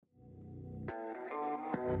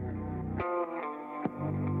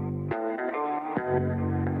Hello,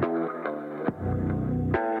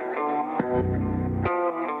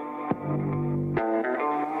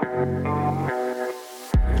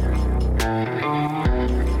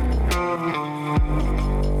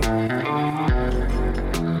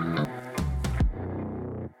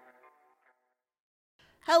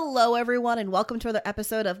 everyone, and welcome to another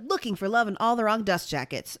episode of Looking for Love in All the Wrong Dust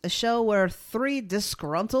Jackets, a show where three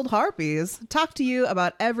disgruntled harpies talk to you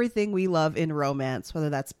about everything we love in romance, whether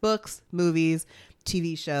that's books, movies,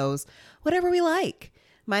 TV shows, whatever we like.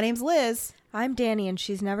 My name's Liz. I'm Danny, and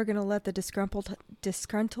she's never going to let the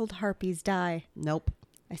disgruntled harpies die. Nope.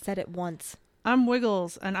 I said it once. I'm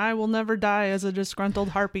Wiggles, and I will never die as a disgruntled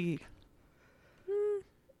harpy.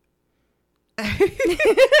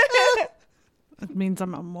 It means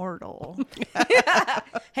I'm immortal.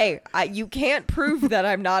 Hey, you can't prove that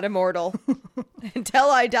I'm not immortal. Until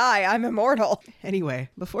I die, I'm immortal. Anyway,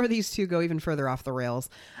 before these two go even further off the rails,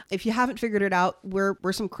 if you haven't figured it out, we're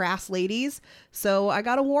some crass ladies. So I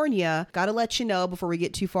gotta warn you, gotta let you know before we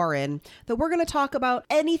get too far in, that we're gonna talk about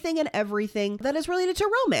anything and everything that is related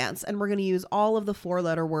to romance. And we're gonna use all of the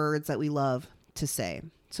 4-letter words that we love to say.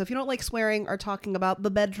 So if you don't like swearing or talking about the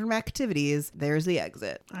bedroom activities, there's the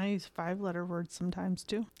exit. I use 5-letter words sometimes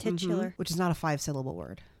too. Titular. Which is not a 5-syllable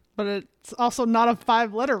word. But it's also not a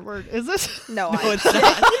 5-letter word, is it? No, it's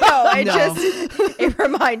not. It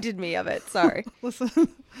reminded me of it. Sorry. Listen,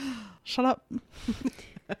 shut up.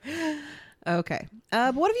 Okay.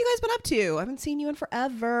 But what have you guys been up to? I haven't seen you in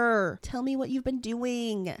forever. Tell me what you've been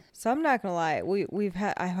doing. So I'm not gonna lie, we've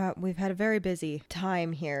had a very busy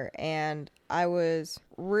time here, and I was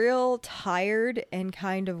real tired and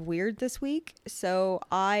kind of weird this week. So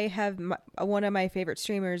I have one of my favorite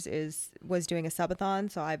streamers was doing a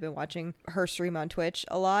subathon, so I've been watching her stream on Twitch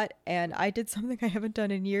a lot, and I did something I haven't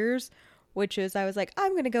done in years, which is I was like,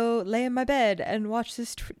 I'm going to go lay in my bed and watch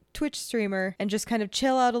this Twitch streamer and just kind of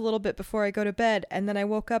chill out a little bit before I go to bed. And then I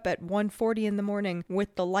woke up at 1:40 in the morning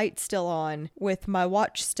with the light still on, with my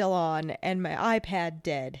watch still on, and my iPad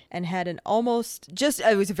dead, and had it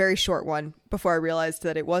was a very short one before I realized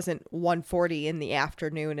that it wasn't 1:40 in the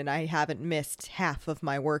afternoon and I haven't missed half of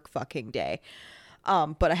my work fucking day.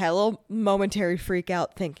 But I had a little momentary freak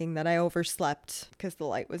out thinking that I overslept because the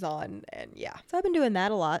light was on, and yeah. So I've been doing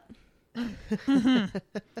that a lot.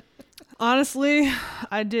 Honestly,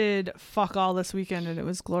 I did fuck all this weekend and it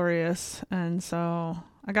was glorious. And so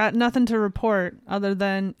I got nothing to report other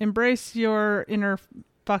than embrace your inner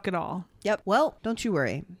fuck it all. Yep. Well, don't you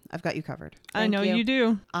worry. I've got you covered. I know you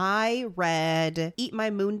do. I read Eat My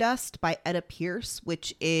Moondust by Etta Pierce,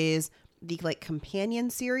 which is the companion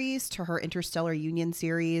series to her Interstellar Union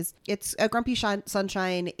series. It's a Grumpy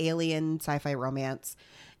Sunshine alien sci-fi romance.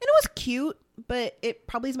 And it was cute, but it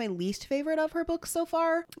probably is my least favorite of her books so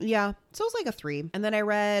far. Yeah, so it was like a 3. And then I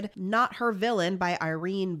read Not Her Villain by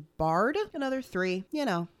Irene Bard, another 3. You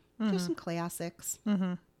know, just some classics.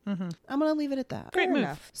 I'm going to leave it at that. Great Fair move.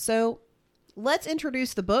 enough. So let's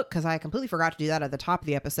introduce the book, because I completely forgot to do that at the top of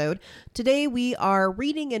the episode. Today we are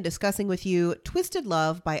reading and discussing with you Twisted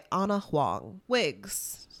Love by Anna Huang.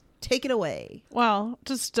 Wiggs, take it away. Well,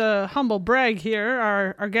 just a humble brag here.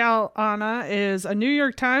 Our gal Anna is a New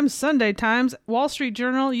York Times, Sunday Times, Wall Street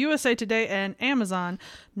Journal, USA Today, and Amazon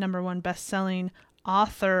 #1 best-selling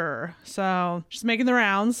author. So she's making the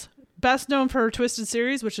rounds. Best known for her Twisted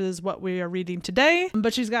series, which is what we are reading today.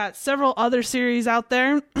 But she's got several other series out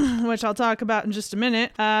there, which I'll talk about in just a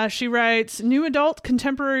minute. She writes new adult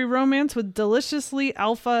contemporary romance with deliciously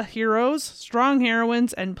alpha heroes, strong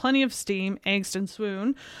heroines, and plenty of steam, angst, and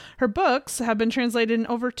swoon. Her books have been translated in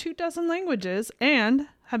over 24 languages and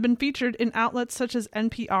have been featured in outlets such as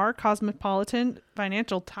NPR, Cosmopolitan,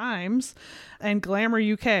 Financial Times, and Glamour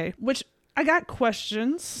UK, which I got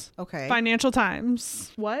questions. Okay. Financial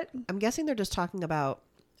Times. What? I'm guessing they're just talking about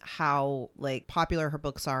how popular her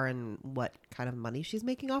books are and what kind of money she's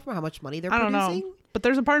making off them, or how much money they're producing. I don't know. But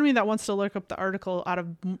there's a part of me that wants to look up the article out of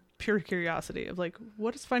pure curiosity of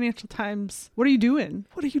what is Financial Times? What are you doing?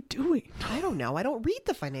 What are you doing? I don't know. I don't read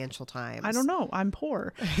the Financial Times. I don't know. I'm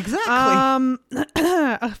poor. Exactly.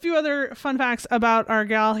 A few other fun facts about our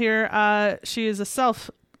gal here. She is a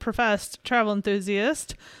self-professed travel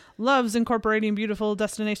enthusiast, loves incorporating beautiful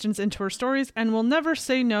destinations into her stories, and will never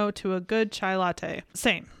say no to a good chai latte.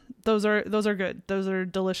 Same. Those are good. Those are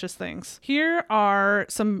delicious things. Here are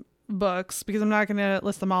some books because I'm not going to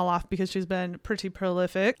list them all off because she's been pretty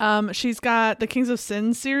prolific. She's got the Kings of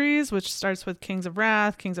Sin series, which starts with Kings of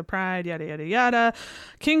Wrath, Kings of Pride, yada, yada, yada,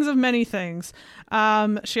 Kings of many things.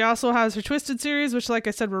 She also has her Twisted series, which, like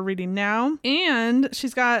I said, we're reading now. And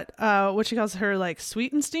she's got what she calls her like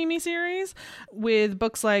Sweet and Steamy series with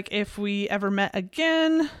books like If We Ever Met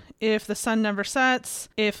Again, If the Sun Never Sets,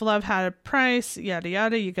 If Love Had a Price, yada,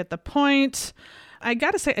 yada. You get the point. I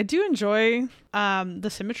gotta say, I do enjoy the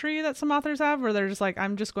symmetry that some authors have where they're just like,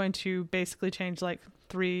 I'm just going to basically change like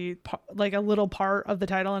like a little part of the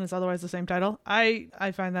title and it's otherwise the same title. I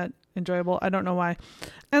find that enjoyable. I don't know why.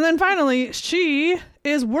 And then finally, she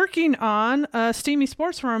is working on a steamy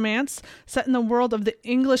sports romance set in the world of the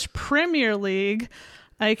English Premier League,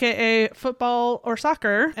 aka football or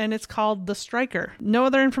soccer, and it's called The Striker. No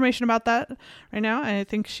other information about that right now. I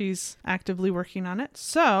think she's actively working on it.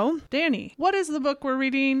 So, Danny, what is the book we're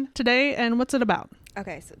reading today and what's it about?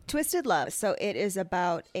 Okay, so Twisted Love. So it is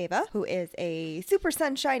about Ava, who is a super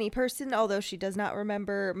sunshiny person, although she does not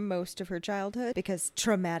remember most of her childhood because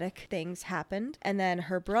traumatic things happened. And then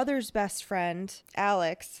her brother's best friend,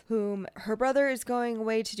 Alex, whom her brother is going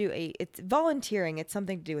away to do it's volunteering. It's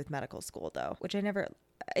something to do with medical school, though, which I never...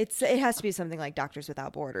 It has to be something like Doctors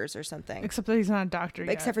Without Borders or something. Except that he's not a doctor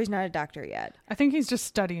yet. Except for he's not a doctor yet. I think he's just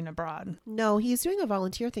studying abroad. No, he's doing a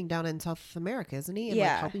volunteer thing down in South America, isn't he? And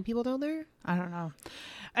Yeah. like helping people down there? I don't know.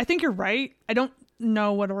 I think you're right. I don't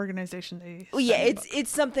know what organization they... Well, yeah,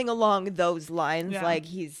 it's something along those lines. Yeah. Like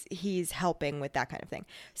he's helping with that kind of thing.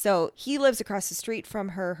 So he lives across the street from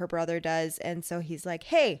her. Her brother does. And so he's like,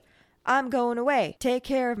 hey, I'm going away. Take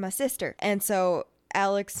care of my sister. And so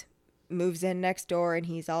Alex moves in next door and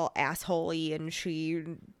he's all assholey and she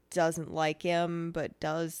doesn't like him but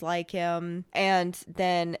does like him, and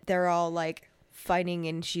then they're all like fighting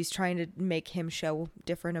and she's trying to make him show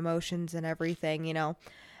different emotions and everything, you know.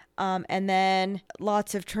 And then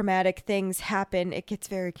lots of traumatic things happen. It gets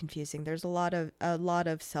very confusing. There's a lot of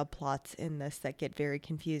subplots in this that get very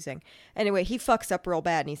confusing. Anyway, he fucks up real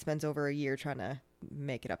bad and he spends over a year trying to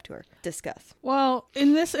make it up to her. Discuss. Well,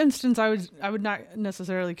 in this instance, I would not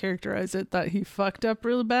necessarily characterize it that he fucked up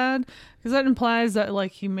really bad, because that implies that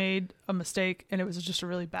like he made a mistake and it was just a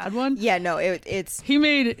really bad one. Yeah, no, it's He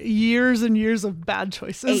made years and years of bad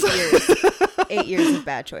choices. 8 years. 8 years of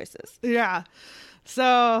bad choices. Yeah.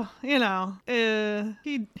 So, you know,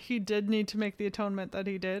 he did need to make the atonement that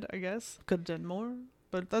he did, I guess. Could have done more,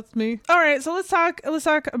 but that's me. All right, so let's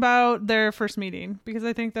talk about their first meeting, because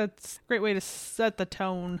I think that's a great way to set the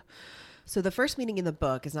tone. So the first meeting in the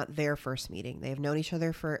book is not their first meeting. They have known each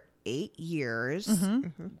other for 8 years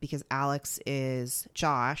because Alex is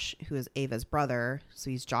Josh, who is Ava's brother.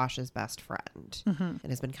 So he's Josh's best friend and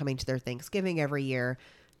has been coming to their Thanksgiving every year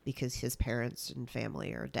because his parents and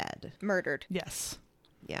family are dead. Murdered. Yes.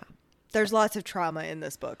 Yeah. There's lots of trauma in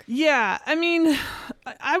this book. Yeah, I mean,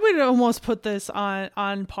 I would almost put this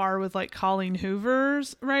on par with like Colleen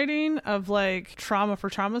Hoover's writing of like trauma for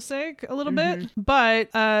trauma's sake a little bit. But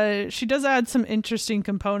she does add some interesting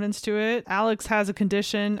components to it. Alex has a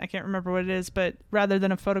condition. I can't remember what it is, but rather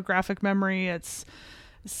than a photographic memory, it's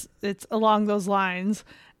along those lines.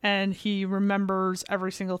 And he remembers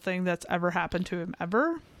every single thing that's ever happened to him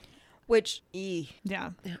ever. Which, yeah.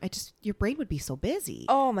 Your brain would be so busy.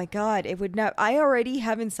 oh my God, it would not. I already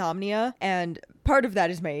have insomnia, and part of that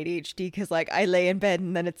is my ADHD, because like I lay in bed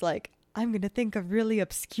and then it's like, I'm going to think of really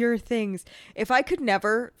obscure things. If I could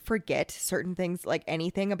never forget certain things, like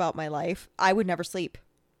anything about my life, I would never sleep,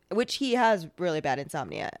 which he has really bad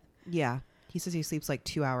insomnia. Yeah. He says he sleeps like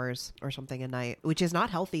 2 hours or something a night, which is not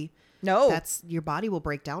healthy. No. Your body will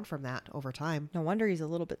break down from that over time. No wonder he's a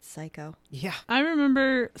little bit psycho. Yeah. I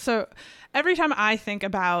remember, so every time I think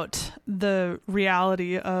about the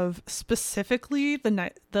reality of specifically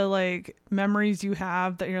the like memories you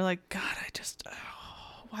have that you're like, God,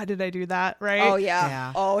 why did I do that? Right? Oh yeah.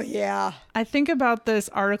 Yeah. Oh yeah. I think about this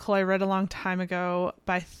article I read a long time ago,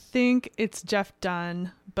 but I think it's Jeff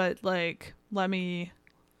Dunn, but like, let me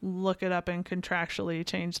look it up and contractually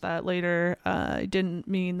change that later. I didn't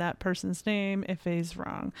mean that person's name if he's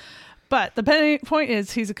wrong. But the point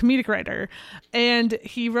is, he's a comedic writer, and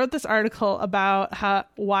he wrote this article about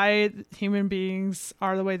why human beings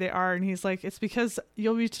are the way they are. And he's like, it's because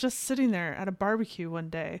you'll be just sitting there at a barbecue one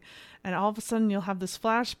day, and all of a sudden you'll have this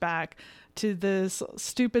flashback to this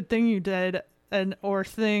stupid thing you did or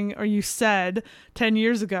you said 10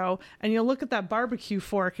 years ago, and you'll look at that barbecue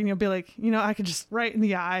fork and you'll be like, I could just right in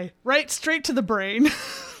the eye, right straight to the brain.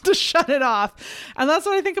 to shut it off. And that's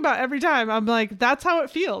what I think about every time. I'm like, that's how it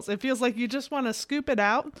feels. It feels like you just want to scoop it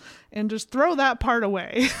out and just throw that part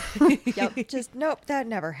away. Yep. Just nope, that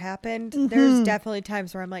never happened. There's definitely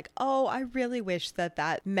times where I'm like, oh, I really wish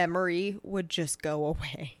that memory would just go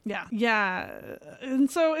away. Yeah. Yeah. And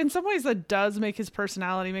so in some ways that does make his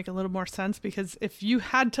personality make a little more sense, because if you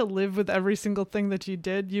had to live with every single thing that you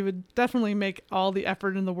did, you would definitely make all the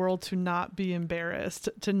effort in the world to not be embarrassed,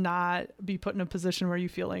 to not be put in a position where you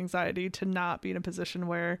feel anxiety, to not be in a position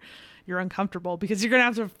where you're uncomfortable, because you're going to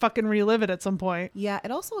have to fucking relive it at some point. Yeah, it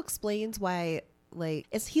also explains why, like,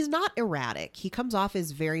 he's not erratic. He comes off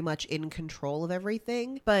as very much in control of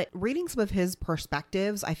everything, but reading some of his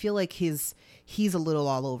perspectives, I feel like he's a little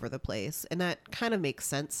all over the place, and that kind of makes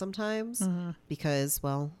sense sometimes because,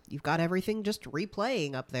 well, you've got everything just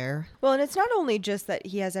replaying up there. Well, and it's not only just that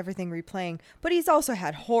he has everything replaying, but he's also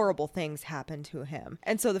had horrible things happen to him.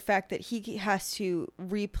 And so the fact that he has to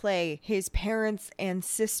replay his parents' and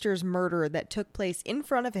sister's murder that took place in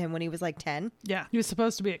front of him when he was like 10. Yeah. He was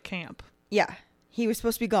supposed to be at camp. Yeah. He was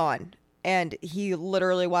supposed to be gone. And he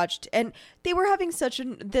literally watched, and they were having such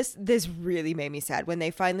this really made me sad when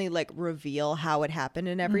they finally like reveal how it happened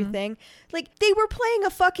and everything. Like, they were playing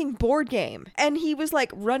a fucking board game, and he was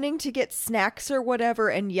like running to get snacks or whatever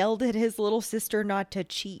and yelled at his little sister not to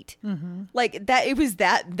cheat. Like that, it was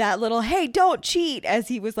that little, hey, don't cheat, as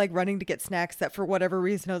he was like running to get snacks, that for whatever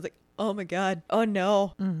reason I was like, oh my God, oh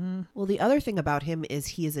no. Well, the other thing about him is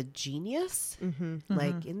he is a genius,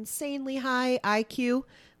 like insanely high IQ,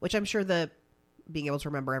 which I'm sure the being able to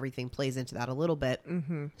remember everything plays into that a little bit.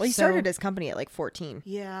 Well, he started his company at like 14.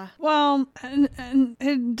 Yeah. Well, and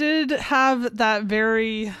it did have that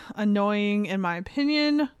very annoying, in my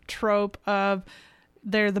opinion, trope of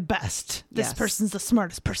they're the best. This Yes. person's the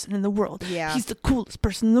smartest person in the world. Yeah. He's the coolest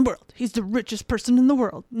person in the world. He's the richest person in the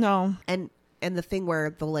world. No. And the thing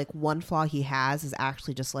where the like one flaw he has is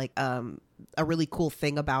actually just like a really cool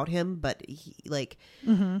thing about him, but he like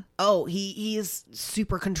he is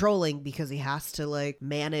super controlling because he has to like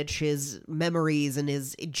manage his memories and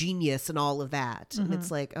his genius and all of that. And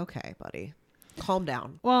it's like, okay, buddy, calm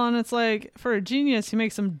down. Well, and it's like, for a genius, he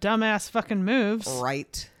makes some dumbass fucking moves.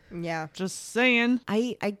 Right. Yeah. Just saying.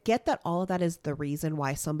 I get that all of that is the reason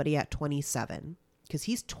why somebody at 27, because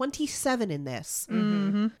he's 27 in this,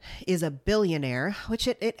 is a billionaire, which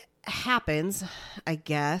it happens, I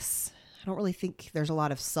guess. I don't really think there's a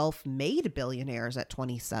lot of self-made billionaires at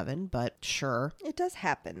 27, but sure. It does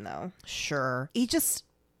happen though. Sure.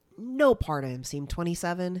 No part of him seemed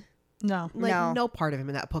 27. No. Like, no part of him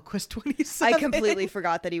in that book was 27. I completely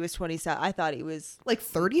forgot that he was 27. I thought he was like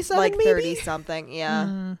 37, like maybe? 30 something.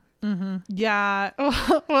 Yeah. Yeah.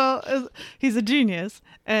 Well, he's a genius,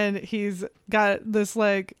 and he's got this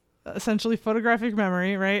like essentially photographic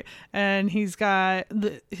memory, right? And he's got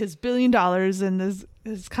his $1 billion and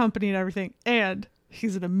his company and everything, and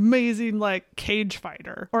he's an amazing like cage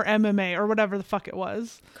fighter or MMA or whatever the fuck it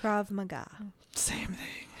was. Krav Maga. Same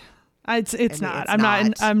thing. It's I mean, not.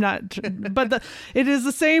 it's I'm not. But it is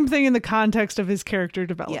the same thing in the context of his character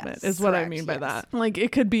development. Yes, is what I correct, mean by yes. that. Like,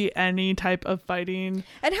 it could be any type of fighting.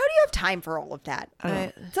 And how do you have time for all of that?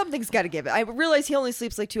 Something's got to give it. I realize he only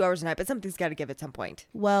sleeps like 2 hours a night, but something's got to give at some point.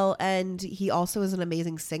 Well, and he also is an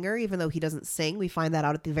amazing singer, even though he doesn't sing. We find that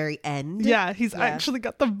out at the very end. Yeah, he's actually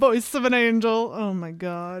got the voice of an angel. Oh my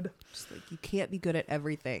God. Just like, you can't be good at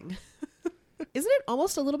everything. Isn't it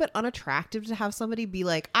almost a little bit unattractive to have somebody be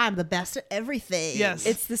like, I'm the best at everything? Yes.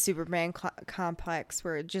 It's the Superman complex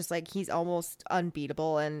where it's just like he's almost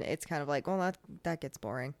unbeatable, and it's kind of like, well, that gets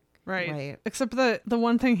boring. Right. Except that the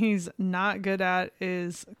one thing he's not good at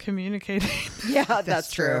is communicating. Yeah,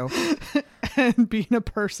 that's true. And being a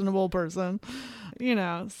personable person. You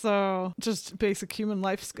know, so just basic human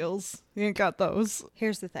life skills. You ain't got those.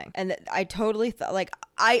 Here's the thing. And I totally thought, like,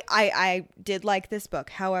 I did like this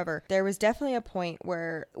book. However, there was definitely a point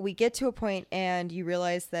where we get to a point and you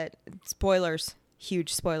realize that, spoilers,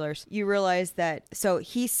 huge spoilers. You realize that, so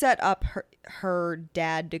he set up her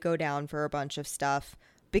dad to go down for a bunch of stuff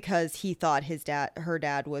because he thought her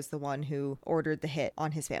dad was the one who ordered the hit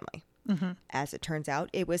on his family. As it turns out,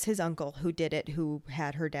 it was his uncle who did it, who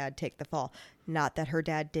had her dad take the fall. Not that her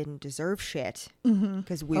dad didn't deserve shit,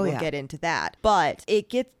 because we will get into that. But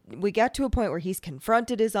we got to a point where he's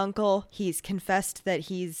confronted his uncle. He's confessed that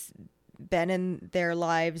he's been in their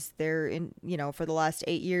lives there in, for the last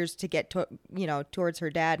 8 years to get to, towards her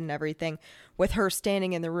dad and everything, with her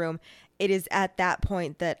standing in the room. It is at that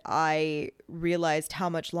point that I realized how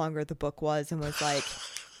much longer the book was and was like,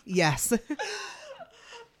 yes.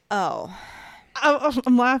 oh,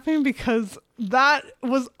 I'm laughing because that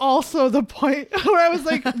was also the point where I was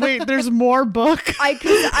like, wait, there's more book.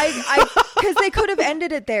 Because they could have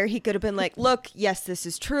ended it there. He could have been like, look, yes, this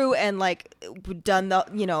is true. And like done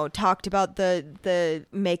the, talked about the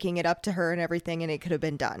making it up to her and everything. And it could have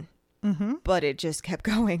been done. Mm-hmm. But it just kept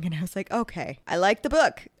going. And I was like, okay, I like the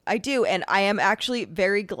book. I do. And I am actually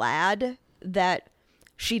very glad that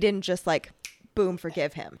she didn't just like, boom,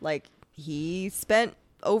 forgive him. Like he spent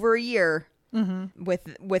over a year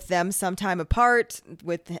with them sometime apart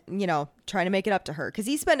with, trying to make it up to her. Because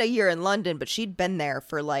he spent a year in London, but she'd been there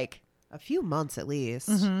for like a few months at least.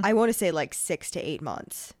 I want to say like 6 to 8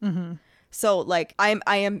 months. So like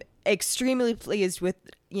I am extremely pleased with,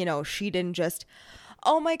 she didn't just,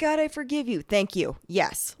 oh my God, I forgive you. Thank you.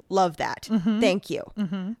 Yes. Love that. Thank you.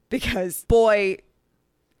 Because boy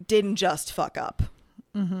didn't just fuck up.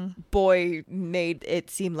 Boy made it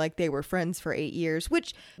seem like they were friends for 8 years,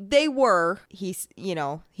 which they were. He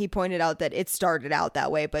pointed out that it started out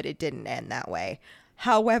that way, but it didn't end that way.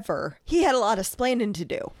 However, he had a lot of splaining to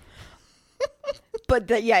do.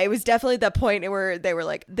 But it was definitely the point where they were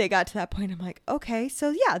like, they got to that point. I'm like, okay,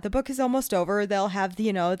 so yeah, the book is almost over. They'll have,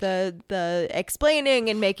 the explaining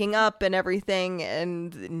and making up and everything.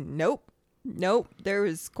 And nope, there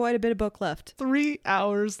was quite a bit of book left. 3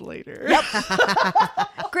 hours later. Yep.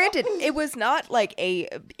 Granted, it was not like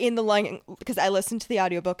in the line, because I listened to the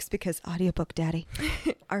audiobooks because audiobook daddy,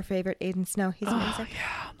 our favorite Aiden Snow, he's amazing.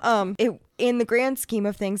 In the grand scheme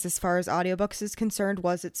of things, as far as audiobooks is concerned,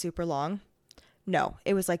 was it super long? No,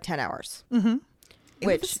 it was like 10 hours.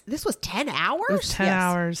 This was 10 hours? It was 10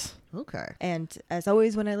 hours. Okay. And as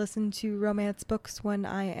always, when I listen to romance books, when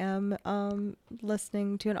I am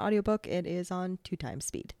listening to an audiobook, it is on 2 times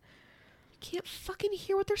speed. Can't fucking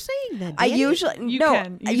hear what they're saying then. I Danny. usually You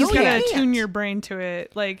can. You just gotta tune your brain to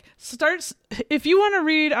it. Like if you want to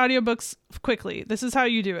read audiobooks quickly, this is how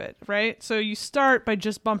you do it, right? So you start by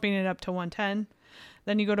just bumping it up to 110.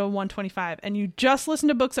 Then you go to 125 and you just listen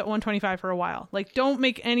to books at 125 for a while. Like don't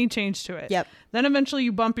make any change to it. Yep. Then eventually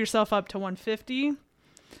you bump yourself up to 150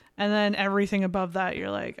 and then everything above that you're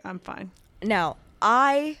like, I'm fine. Now,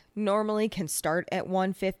 I normally can start at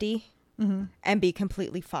 150 and be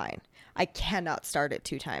completely fine. I cannot start at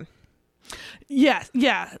 2 time. Yeah.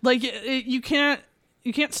 Like you can't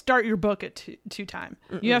start your book at two time.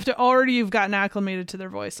 You have to have gotten acclimated to their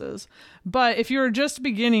voices. But if you're just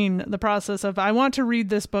beginning the process of, I want to read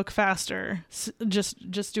this book faster,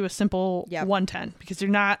 just do a simple 110 because you're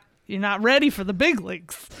not ready for the big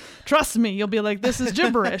leagues. Trust me, you'll be like, this is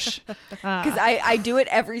gibberish. Because I do it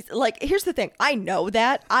here's the thing. I know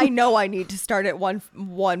that. I know I need to start at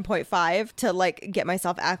 1.5 to like get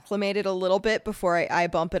myself acclimated a little bit before I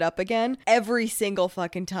bump it up again. Every single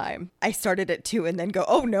fucking time. I started at 2 and then go,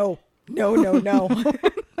 oh no.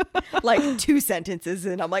 Like 2 sentences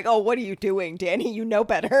and I'm like, oh, what are you doing, Danny? You know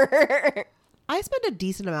better. I spent a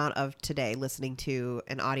decent amount of today listening to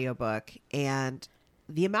an audiobook, and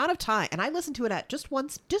the amount of time, and I listened to it at just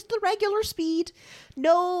the regular speed,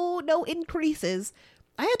 no increases.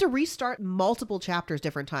 I had to restart multiple chapters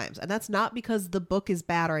different times. And that's not because the book is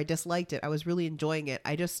bad or I disliked it. I was really enjoying it.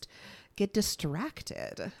 I just get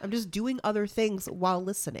distracted. I'm just doing other things while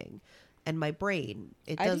listening. And my brain,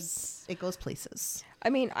 it goes places. I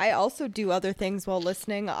mean, I also do other things while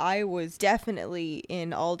listening. I was definitely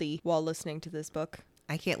in Aldi while listening to this book.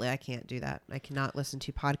 I can't do that. I cannot listen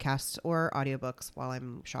to podcasts or audiobooks while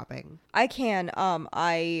I'm shopping. I can.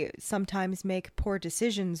 I sometimes make poor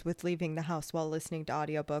decisions with leaving the house while listening to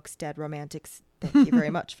audiobooks. Dead Romantics. Thank you very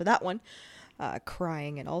much for that one.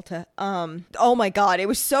 Crying in Ulta. Oh my God, it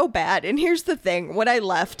was so bad. And here's the thing. When I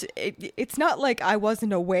left, it's not like I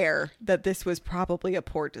wasn't aware that this was probably a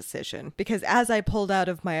poor decision. Because as I pulled out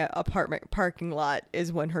of my apartment parking lot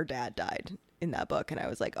is when her dad died in that book, and I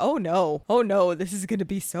was like, oh no, this is gonna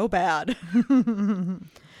be so bad.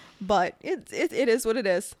 But it is what it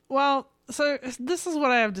is. Well, so this is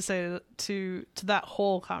what I have to say to that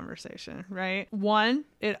whole conversation, right? One,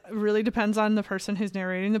 it really depends on the person who's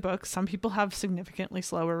narrating the book. Some people have significantly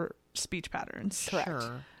slower speech patterns. Correct.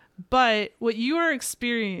 Sure. But what you are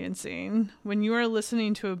experiencing when you are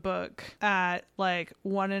listening to a book at like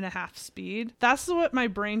 1.5 speed, that's what my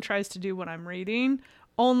brain tries to do when I'm reading.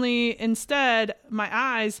 Only instead, my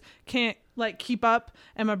eyes can't like keep up,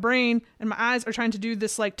 and my brain and my eyes are trying to do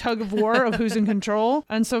this like tug of war of who's in control.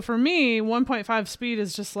 And so for me, 1.5 speed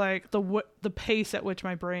is just like the pace at which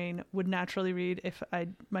my brain would naturally read if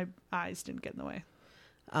my eyes didn't get in the way.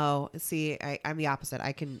 Oh, see, I'm the opposite.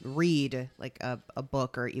 I can read like a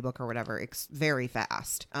book or ebook or whatever very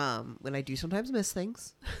fast. When I do sometimes miss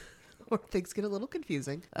things or things get a little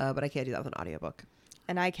confusing, but I can't do that with an audiobook.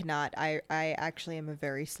 and I cannot. I actually am a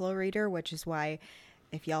very slow reader, which is why,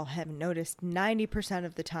 if y'all haven't noticed, 90%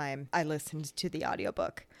 of the time I listened to the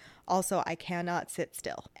audiobook. Also, I cannot sit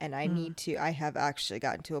still, and I need to. I have actually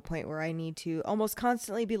gotten to a point where I need to almost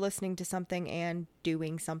constantly be listening to something and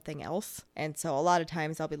doing something else. And so a lot of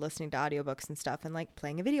times I'll be listening to audiobooks and stuff and like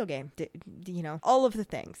playing a video game, all of the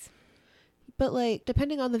things. But like,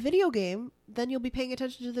 depending on the video game, then you'll be paying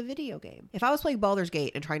attention to the video game. If I was playing Baldur's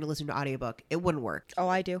Gate and trying to listen to audiobook, it wouldn't work. Oh,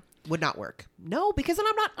 I do. Would not work. No, because then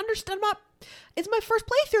I'm not. It's my first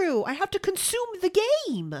playthrough. I have to consume the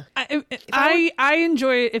game. I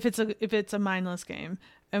enjoy it if it's a mindless game,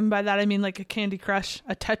 and by that I mean like a Candy Crush,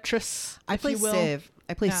 a Tetris. I play Civ.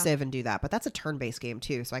 I play Yeah. Civ and do that, but that's a turn-based game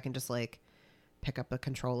too, so I can just like pick up a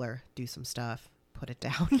controller, do some stuff, put it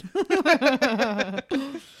down.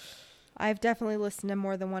 I've definitely listened to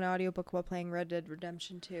more than one audiobook while playing Red Dead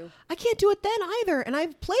Redemption 2. I can't do it then either, and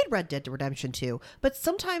I've played Red Dead Redemption 2, but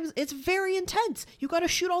sometimes it's very intense. You got to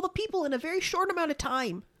shoot all the people in a very short amount of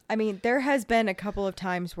time. I mean, there has been a couple of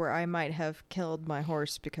times where I might have killed my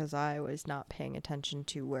horse because I was not paying attention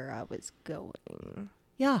to where I was going.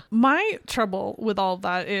 Yeah. My trouble with all of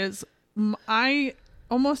that is I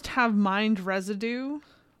almost have mind residue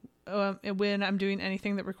when I'm doing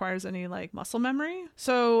anything that requires any like muscle memory.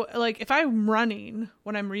 So like if I'm running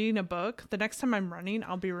when I'm reading a book, the next time I'm running,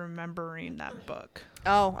 I'll be remembering that book.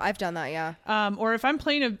 Oh, I've done that, yeah. Or if I'm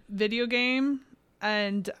playing a video game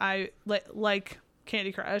and I like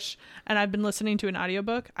Candy Crush and I've been listening to an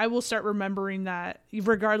audiobook, I will start remembering that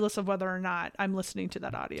regardless of whether or not I'm listening to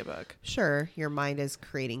that audiobook. Sure, your mind is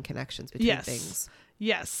creating connections between things.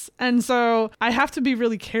 Yes. And so I have to be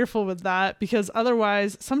really careful with that because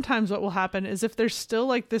otherwise sometimes what will happen is if there's still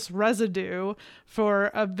like this residue for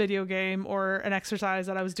a video game or an exercise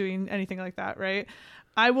that I was doing, anything like that, right?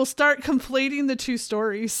 I will start conflating the two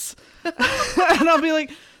stories. And I'll be like,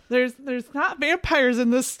 there's not vampires in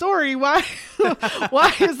this story. Why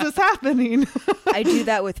is this happening? I do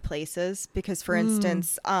that with places because, for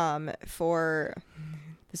instance,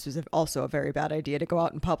 this was also a very bad idea to go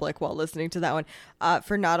out in public while listening to that one.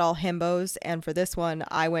 For Not All Himbos, and for this one,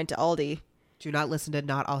 I went to Aldi. Do not listen to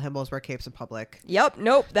Not All Himbos Wear Capes in Public. Yep,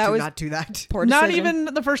 nope. Do not do that. Poor decision. Not even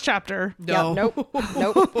the first chapter. No. Yep,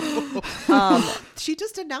 nope. She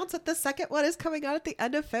just announced that the second one is coming out at the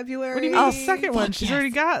end of February. What do you mean the second one? She's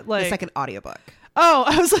already got like... The second audiobook. Oh,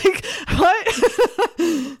 I was like,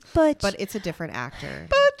 what? But it's a different actor.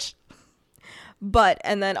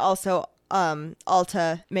 And then also...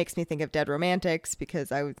 Alta makes me think of Dead Romantics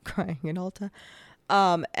because I was crying in Alta.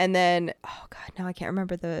 And then, oh God, now I can't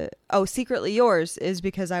remember Secretly Yours is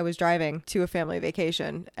because I was driving to a family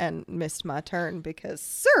vacation and missed my turn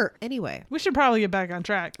because, Anyway. We should probably get back on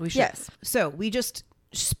track. We should. Yes. So we just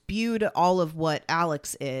spewed all of what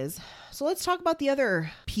Alex is. So let's talk about the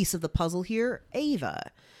other piece of the puzzle here,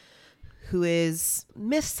 Ava, who is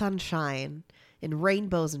Miss Sunshine in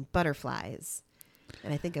Rainbows and Butterflies.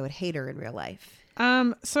 And I think I would hate her in real life.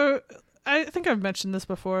 So I think I've mentioned this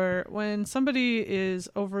before. When somebody is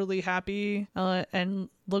overly happy and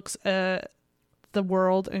looks at the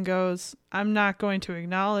world and goes, I'm not going to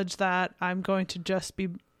acknowledge that. I'm going to just be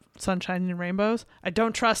sunshine and rainbows. I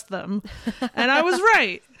don't trust them. And I was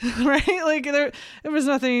right. Right? Like there was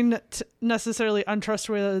nothing necessarily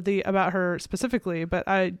untrustworthy about her specifically, but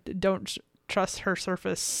I don't trust her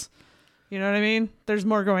surface. You know what I mean? There's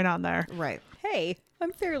more going on there. Right. hey,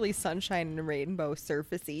 I'm fairly sunshine and rainbow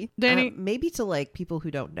surfacey. Danny, Maybe to like people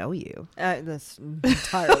who don't know you. That's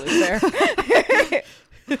entirely fair.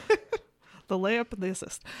 the layup and the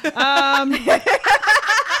assist.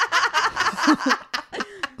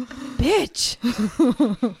 Bitch.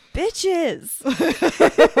 Bitches.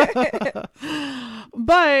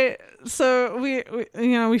 But so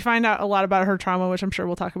we find out a lot about her trauma, which I'm sure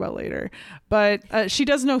we'll talk about later. But she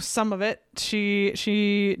does know some of it.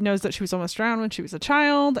 She knows that she was almost drowned when she was a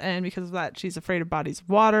child, and because of that, she's afraid of bodies of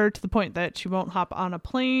water to the point that she won't hop on a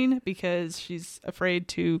plane because she's afraid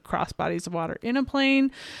to cross bodies of water in a plane.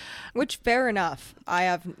 Which, fair enough. I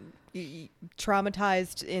have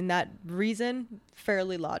traumatized in that reason.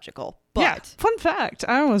 Fairly logical. But yeah, fun fact,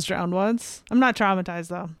 I almost drowned once. I'm not traumatized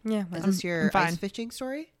though. yeah, Is this your I'm fine. ice fishing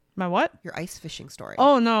story? My what? Your ice fishing story.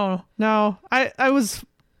 Oh no. I was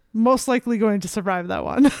most likely going to survive that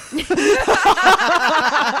one.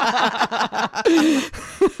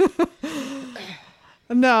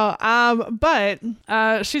 No, but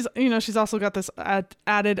she's also got this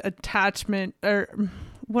added attachment, or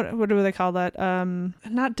what do they call that?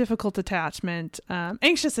 Not difficult attachment,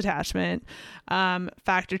 anxious attachment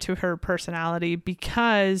factor to her personality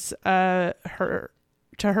because to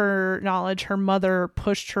her knowledge, her mother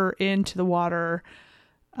pushed her into the water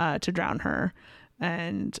to drown her.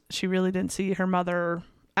 And she really didn't see her mother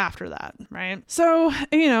after that, right? So,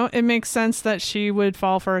 it makes sense that she would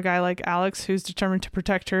fall for a guy like Alex, who's determined to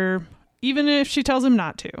protect her, even if she tells him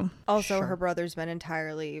not to. Also, Sure. her brother's been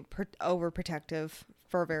entirely overprotective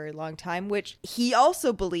for a very long time, which he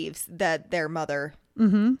also believes that their mother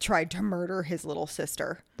tried to murder his little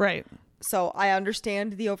sister. Right. So I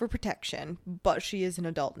understand the overprotection, but she is an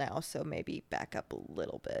adult now, so maybe back up a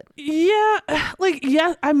little bit. Yeah,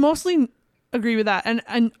 I mostly agree with that.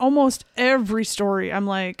 And almost every story, I'm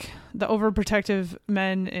like, the overprotective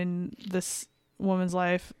men in this woman's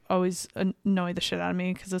life always annoy the shit out of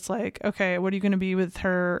me, because it's like, okay, what are you going to be with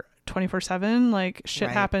her 24/7? Like, shit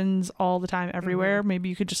Right. happens all the time everywhere. Maybe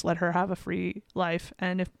you could just let her have a free life,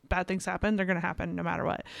 and if bad things happen, they're going to happen no matter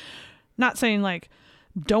what. Not saying like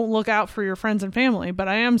don't look out for your friends and family, but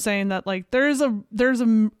I am saying that like there's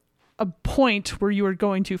a point where you are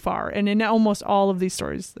going too far, and in almost all of these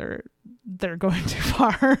stories they're going too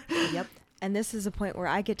far. Yep. And this is a point where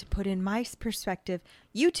I get to put in my perspective.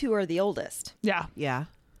 You two are the oldest. Yeah. Yeah.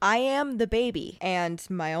 I am the baby, and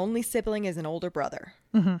my only sibling is an older brother.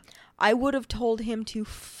 I would have told him to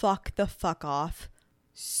fuck the fuck off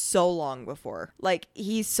so long before. Like,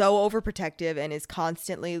 he's so overprotective and is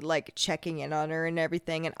constantly like checking in on her and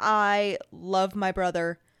everything. And I love my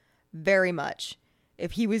brother very much.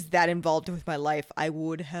 If he was that involved with my life, I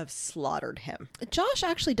would have slaughtered him. Josh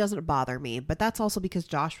actually doesn't bother me, but that's also because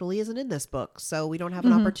Josh really isn't in this book, so we don't have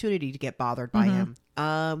an opportunity to get bothered by him.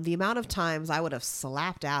 The amount of times I would have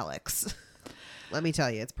slapped Alex, let me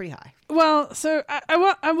tell you, it's pretty high. Well, so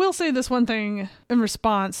I will say this one thing in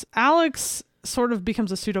response. Alex sort of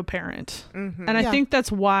becomes a pseudo parent, and I think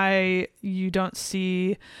that's why you don't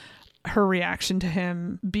see her reaction to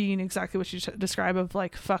him being exactly what you describe of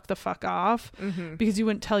like fuck the fuck off, because you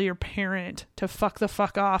wouldn't tell your parent to fuck the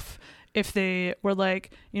fuck off if they were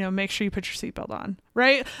like, make sure you put your seatbelt on,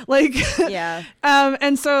 right? Like, Yeah.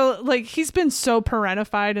 and so like he's been so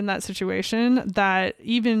parentified in that situation that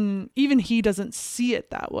even he doesn't see it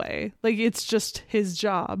that way. Like, it's just his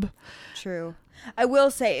job. True. I will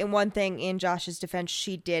say, in one thing, in Josh's defense,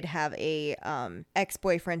 she did have a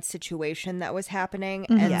ex-boyfriend situation that was happening.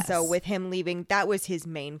 And Yes. so with him leaving, that was his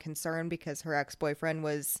main concern, because her ex-boyfriend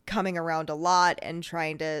was coming around a lot and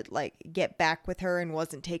trying to like get back with her and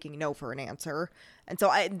wasn't taking no for an answer. And so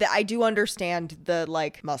I do understand the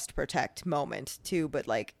like must protect moment too, but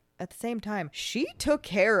like at the same time, she took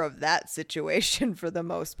care of that situation for the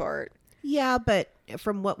most part. Yeah, but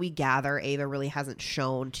from what we gather, Ava really hasn't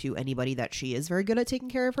shown to anybody that she is very good at taking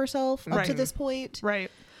care of herself up to Right. this point.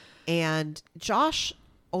 Right. And Josh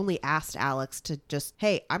only asked Alex to just,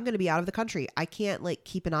 hey, I'm going to be out of the country. I can't like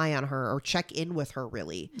keep an eye on her or check in with her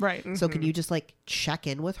really. Right. So can you just like check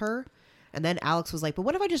in with her? And then Alex was like, but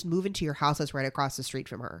what if I just move into your house that's right across the street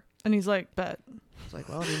from her? And he's like, bet. I was like,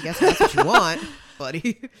 well, I mean, guess that's what you want,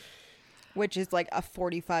 buddy. Which is like a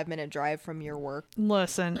 45-minute drive from your work.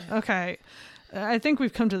 Listen, okay. I think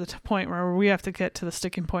we've come to the point where we have to get to the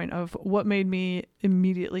sticking point of what made me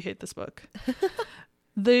immediately hate this book.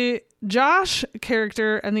 The Josh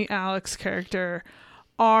character and the Alex character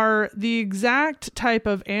are the exact type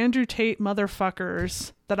of Andrew Tate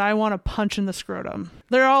motherfuckers that I want to punch in the scrotum.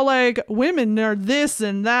 They're all like, women are this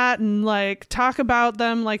and that, and like talk about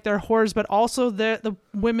them like they're whores, but also the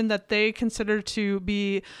women that they consider to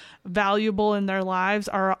be valuable in their lives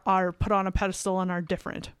are put on a pedestal and are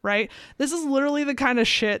different, right? This is literally the kind of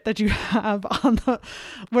shit that you have on the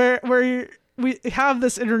where we have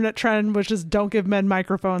this internet trend, which is don't give men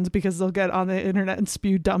microphones because they'll get on the internet and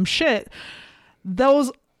spew dumb shit.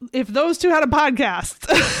 If those two had a podcast,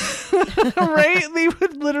 right, they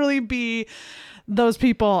would literally be those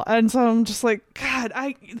people. And so I'm just like, God,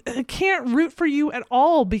 I can't root for you at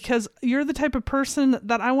all, because you're the type of person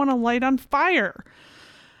that I want to light on fire.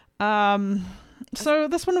 So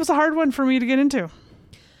this one was a hard one for me to get into.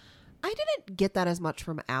 I didn't get that as much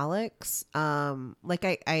from Alex.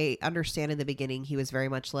 Like I understand in the beginning he was very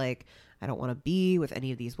much like, I don't want to be with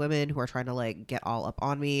any of these women who are trying to like get all up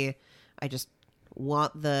on me. I just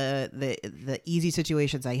want the easy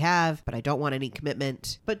situations I have, but I don't want any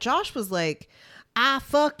commitment. But Josh was like, I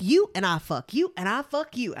fuck you and I fuck you and I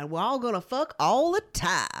fuck you, and we're all gonna fuck all the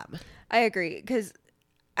time. I agree, because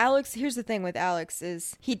Alex, here's the thing with Alex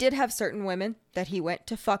is he did have certain women that he went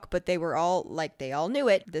to fuck, but they were all like, they all knew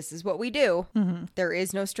it. This is what we do. There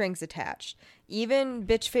is no strings attached. Even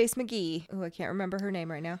bitch face McGee, who I can't remember her name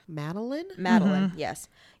right now. Madeline, yes.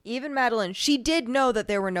 Even Madeline, she did know that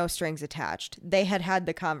there were no strings attached. They had had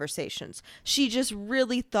the conversations. She just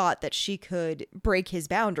really thought that she could break his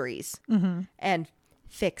boundaries and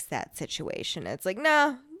fix that situation. It's like,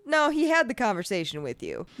 nah, No, he had the conversation with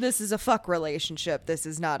you. This is a fuck relationship. This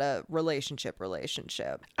is not a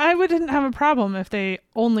relationship. I wouldn't have a problem if they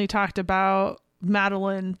only talked about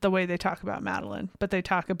Madeline the way they talk about Madeline, but they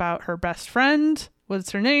talk about her best friend.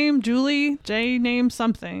 What's her name? Julie? J name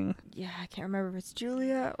something. Yeah, I can't remember if it's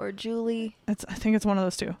Julia or Julie. I think it's one of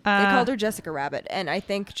those two. They called her Jessica Rabbit, and I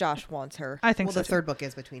think Josh wants her. I think Well, so the too. third book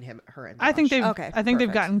is between her and Josh. I think they've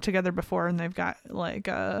perfect. gotten together before, and they've got like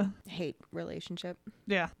Hate relationship.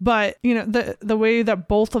 yeah. But you know, the way that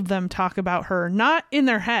both of them talk about her, not in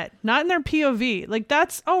their head, not in their POV, like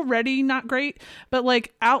that's already not great, but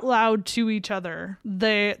like out loud to each other,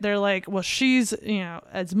 they're like, well, she's, you know,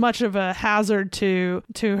 as much of a hazard to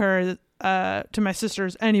her to my sister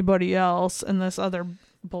as anybody else, and this other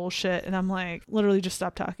bullshit. And I'm like, literally just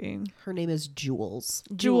stop talking. Her name is Jules.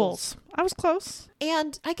 Jules. I was close.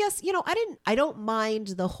 And I guess, you know, I don't mind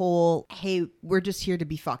the whole, hey, we're just here to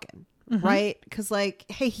be fucking, right? Because like,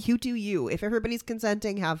 hey, you do you. If everybody's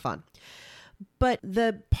consenting, have fun. But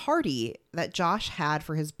the party that Josh had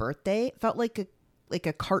for his birthday felt like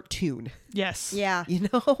a cartoon, Yes. Yeah. you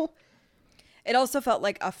know? It also felt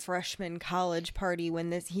like a freshman college party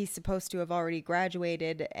when he's supposed to have already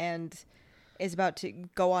graduated and is about to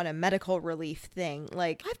go on a medical relief thing.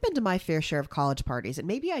 Like, I've been to my fair share of college parties, and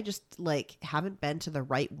maybe I just like haven't been to the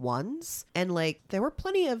right ones. And like there were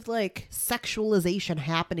plenty of like sexualization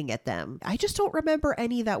happening at them. I just don't remember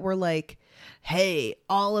any that were like, hey,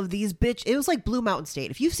 all of these bitch. It was like Blue Mountain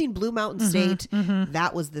State. If you've seen Blue Mountain State,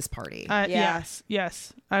 that was this party. Yeah.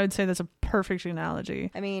 Yes. I would say that's a perfect analogy.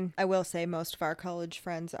 I mean, I will say most of our college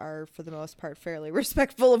friends are, for the most part, fairly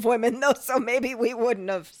respectful of women, though, so maybe we wouldn't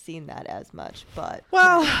have seen that as much, but...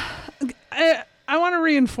 Well, I want to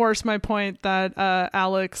reinforce my point that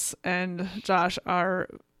Alex and Josh are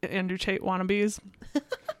Andrew Tate wannabes.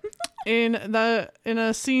 In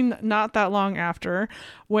a scene not that long after,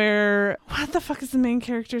 where what the fuck is the main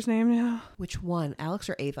character's name now? Which one, Alex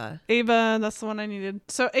or Ava? Ava, that's the one I needed.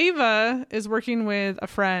 So Ava is working with a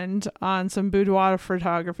friend on some boudoir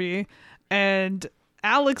photography, and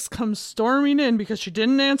Alex comes storming in because she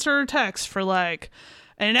didn't answer her text for like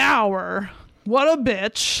an hour. What a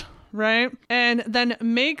bitch. Right? And then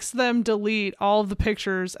makes them delete all of the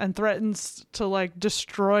pictures and threatens to like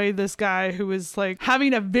destroy this guy who is like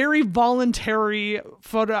having a very voluntary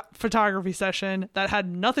photography session that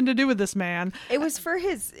had nothing to do with this man. It was for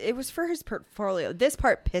his portfolio. This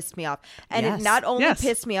part pissed me off. And Yes. it not only Yes.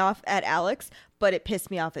 pissed me off at Alex, but it pissed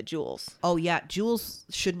me off at Jules. Oh yeah, Jules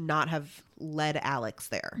should not have led Alex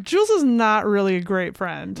there. Jules is not really a great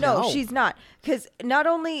friend. No, No. she's not. Because not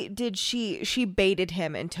only did she baited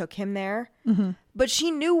him and took him there, but she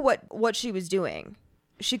knew what she was doing.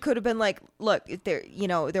 She could have been like, look,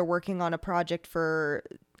 they're working on a project for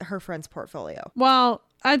her friend's portfolio. Well,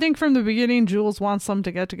 I think from the beginning, Jules wants them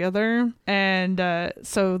to get together. And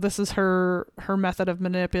so this is her method of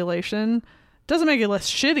manipulation. Doesn't make it less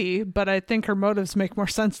shitty, but I think her motives make more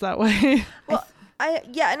sense that way. Well,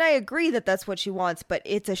 and I agree that that's what she wants, but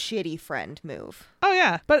it's a shitty friend move. Oh,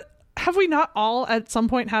 yeah. But have we not all at some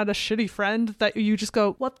point had a shitty friend that you just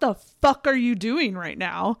go, what the fuck are you doing right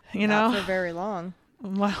now? You Not know? for very long.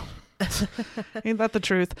 Well, ain't that the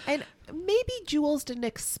truth? And maybe Jules didn't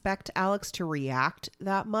expect Alex to react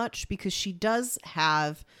that much because she does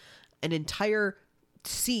have an entire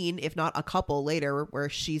scene, if not a couple later, where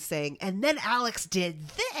she's saying, and then Alex did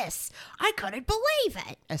this. I couldn't believe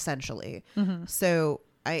it, essentially. So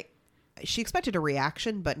she expected a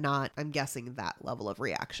reaction, but not, I'm guessing, that level of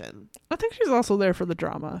reaction. I think she's also there for the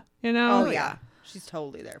drama, you know? Oh, yeah. She's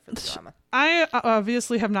totally there for the drama. I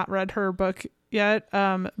obviously have not read her book yet,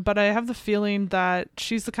 but I have the feeling that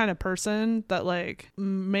she's the kind of person that like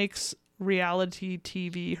makes reality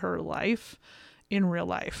TV her life in real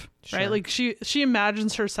life, right? Sure. Like she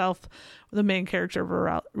imagines herself the main character of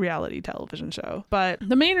a reality television show. But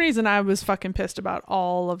the main reason I was fucking pissed about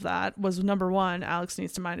all of that was, number one, Alex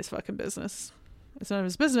needs to mind his fucking business. It's none of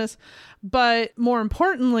his business. But more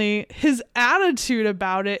importantly, his attitude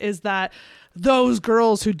about it is that those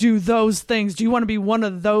girls who do those things, do you want to be one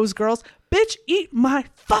of those girls? Bitch, eat my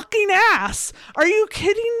fucking ass. Are you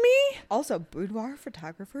kidding me? Also, boudoir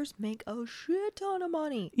photographers make a shit ton of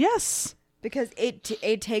money. Yes. Because it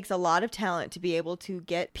takes a lot of talent to be able to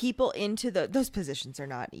get people into those positions are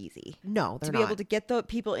not easy. No, they're to be not. able to get the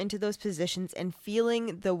people into those positions and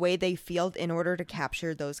feeling the way they feel in order to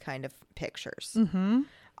capture those kind of pictures. Mm-hmm.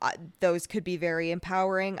 Those could be very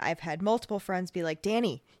empowering. I've had multiple friends be like,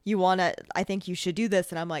 Danny, I think you should do this.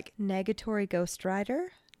 And I'm like, negatory ghostwriter?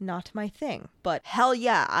 Not my thing. But hell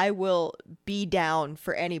yeah, I will be down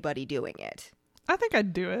for anybody doing it. I think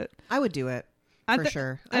I'd do it. I would do it. For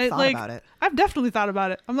sure. I thought about it. I've definitely thought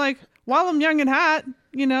about it. I'm like, while I'm young and hot,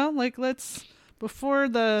 like let's, before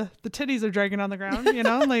the titties are dragging on the ground,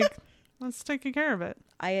 like let's take care of it.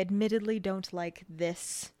 I admittedly don't like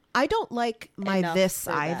this. I don't like my this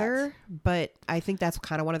for either, but I think that's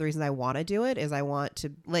kind of one of the reasons I want to do it is I want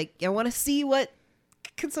to see what,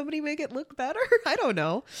 can somebody make it look better? I don't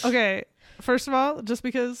know. Okay. First of all, just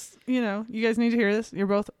because, you guys need to hear this. You're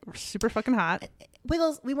both super fucking hot.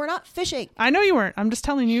 Wiggles, we were not fishing. I know you weren't. I'm just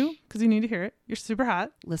telling you because you need to hear it. You're super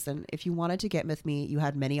hot. Listen, if you wanted to get with me, you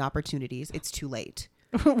had many opportunities. It's too late.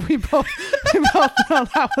 we both know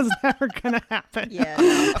that was never going to happen. Yeah.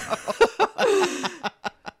 No.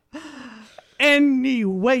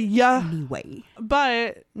 Anyway.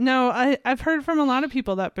 But no, I've heard from a lot of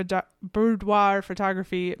people that boudoir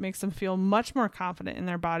photography makes them feel much more confident in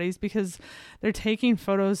their bodies because they're taking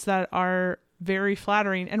photos that are very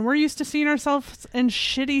flattering. And we're used to seeing ourselves in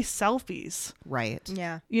shitty selfies. Right.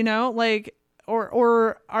 Yeah.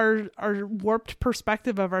 Or our warped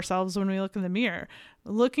perspective of ourselves when we look in the mirror.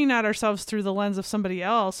 Looking at ourselves through the lens of somebody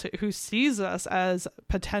else who sees us as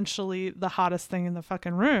potentially the hottest thing in the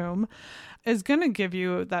fucking room is going to give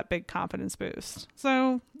you that big confidence boost.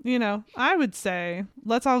 So, I would say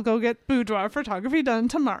let's all go get boudoir photography done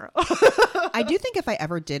tomorrow. I do think if I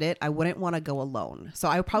ever did it, I wouldn't want to go alone. So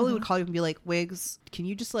I probably would call you and be like, Wiggs, can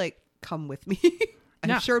you just come with me?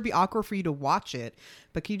 I'm sure it'd be awkward for you to watch it,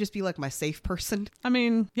 but can you just be like my safe person? I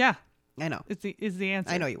mean, yeah. I know. Is the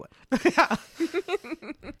answer. I know you would.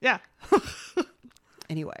 Yeah.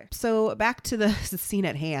 Anyway, so back to the scene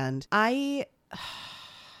at hand. I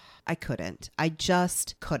couldn't. I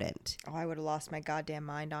just couldn't. Oh, I would have lost my goddamn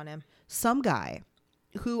mind on him. Some guy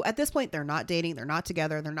who at this point, they're not dating, they're not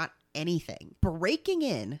together, they're not anything, breaking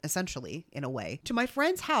in, essentially, in a way, to my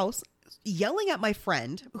friend's house, yelling at my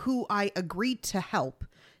friend who I agreed to help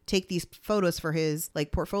take these photos for his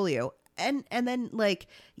portfolio. And then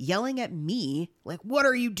yelling at me, what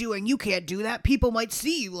are you doing? You can't do that. People might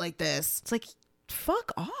see you like this. It's like,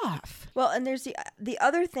 fuck off. Well, and there's the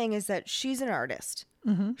other thing is that she's an artist.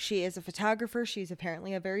 Mm-hmm. She is a photographer. She's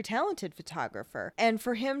apparently a very talented photographer. And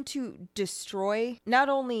for him to destroy not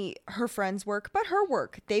only her friend's work, but her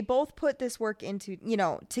work, they both put this work into,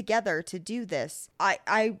 together to do this.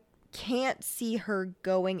 I can't see her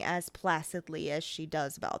going as placidly as she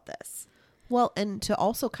does about this. Well, and to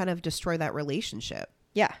also kind of destroy that relationship.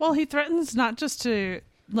 Yeah. Well, he threatens not just the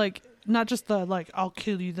I'll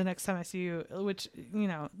kill you the next time I see you, which,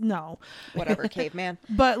 no. Whatever, caveman.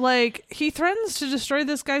 But he threatens to destroy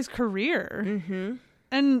this guy's career. Mm-hmm.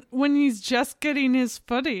 And when he's just getting his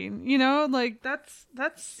footing, that's,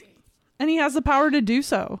 and he has the power to do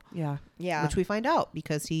so. Yeah. Yeah. Which we find out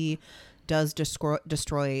because he does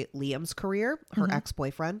destroy Liam's career, her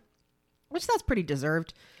ex-boyfriend. Which that's pretty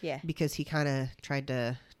deserved. Yeah. Because he kind of tried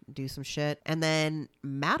to do some shit. And then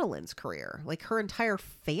Madeline's career, her entire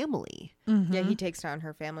family. Mm-hmm. Yeah, he takes down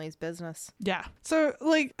her family's business. Yeah. So,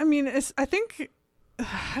 I think,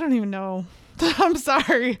 I don't even know. I'm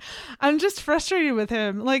sorry. I'm just frustrated with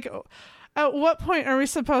him. At what point are we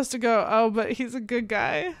supposed to go, oh, but he's a good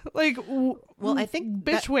guy? Well, I think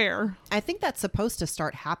bitch, where? I think that's supposed to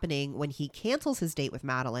start happening when he cancels his date with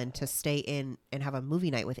Madeline to stay in and have a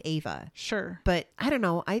movie night with Ava. Sure. But I don't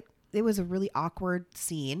know. It was a really awkward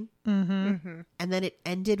scene. Mm-hmm. Mm-hmm. And then it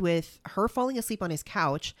ended with her falling asleep on his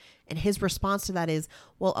couch. And his response to that is,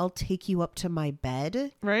 well, I'll take you up to my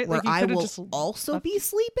bed. Right. Where he I could've will just also left- be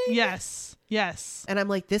sleeping. Yes. Yes. And I'm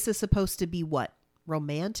like, this is supposed to be what?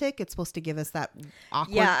 Romantic? It's supposed to give us that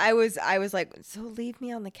awkward. Yeah, I was like, so leave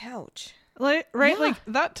me on the couch. Right? Yeah.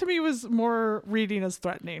 That to me was more reading as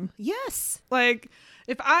threatening. Yes.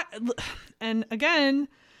 And again,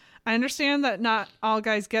 I understand that not all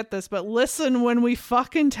guys get this, but listen when we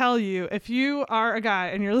fucking tell you, if you are a guy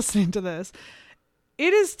and you're listening to this,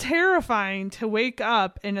 it is terrifying to wake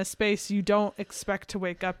up in a space you don't expect to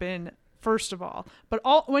wake up in, first of all. But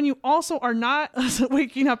when you also are not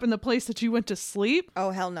waking up in the place that you went to sleep.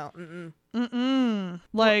 Oh, hell no. Mm-mm.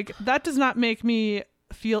 That does not make me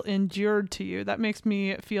feel endeared to you. That makes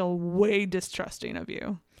me feel way distrusting of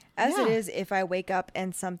you. As Yeah. it is, if I wake up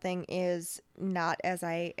and something is not as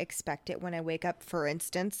I expect it when I wake up, for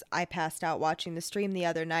instance, I passed out watching the stream the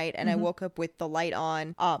other night and I woke up with the light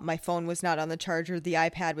on. My phone was not on the charger. The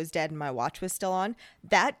iPad was dead and my watch was still on.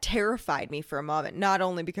 That terrified me for a moment, not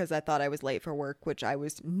only because I thought I was late for work, which I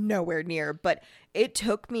was nowhere near, but it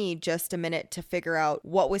took me just a minute to figure out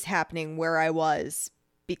what was happening, where I was,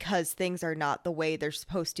 because things are not the way they're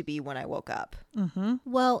supposed to be when I woke up. Mm-hmm.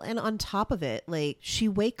 Well, and on top of it, she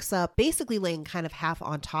wakes up basically laying kind of half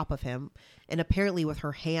on top of him and apparently with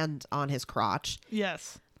her hand on his crotch.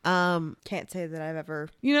 Yes. Can't say that I've ever.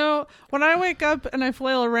 You know, when I wake up and I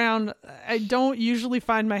flail around, I don't usually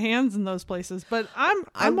find my hands in those places, but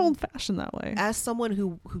I'm old fashioned that way. As someone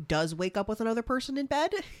who does wake up with another person in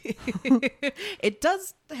bed, it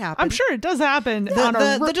does happen. I'm sure it does happen.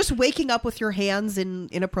 The just waking up with your hands in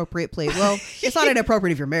inappropriate place. Well, it's not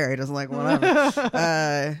inappropriate if you're married. It's like,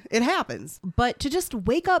 whatever. It happens. But to just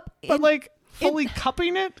wake up. But like fully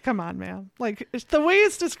cupping it? Come on, man. Like the way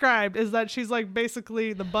it's described is that she's like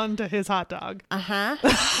basically the bun to his hot dog. Uh-huh.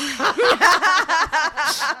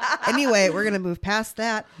 Anyway, we're going to move past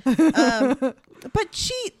that. But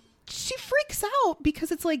she freaks out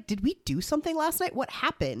because it's like, did we do something last night? What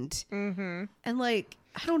happened? Mm-hmm. And like,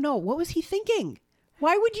 I don't know. What was he thinking?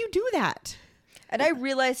 Why would you do that? And I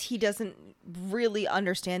realize he doesn't really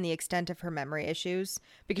understand the extent of her memory issues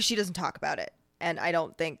because she doesn't talk about it. And I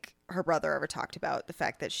don't think her brother ever talked about the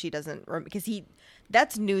fact that she doesn't, because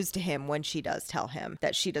that's news to him when she does tell him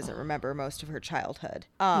that she doesn't remember most of her childhood.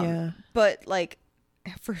 Yeah. But like,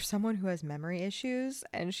 for someone who has memory issues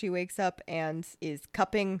and she wakes up and is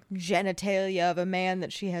cupping genitalia of a man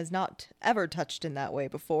that she has not ever touched in that way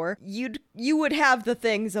before, you would have the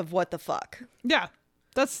things of what the fuck. Yeah.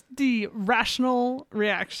 That's the rational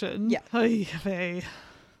reaction. Yeah. Ay, vey.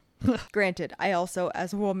 Granted, I also,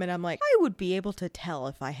 as a woman, I'm like, I would be able to tell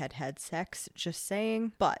if I had had sex, just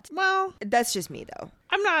saying. But, Well, that's just me, though.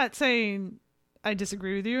 I'm not saying I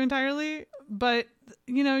disagree with you entirely, but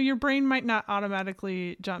you know, your brain might not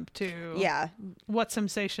automatically jump to Yeah. what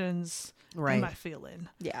sensations am I feeling?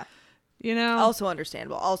 Yeah. You know? Also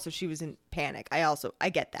understandable. Also, she was in panic. I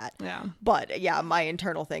get that. Yeah. But, yeah, my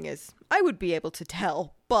internal thing is, I would be able to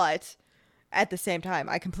tell, but at the same time,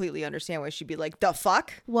 I completely understand why she'd be like, the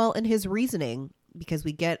fuck? Well, and his reasoning, because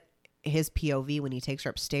we get his POV when he takes her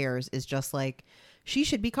upstairs, is just like, she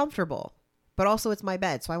should be comfortable. But also it's my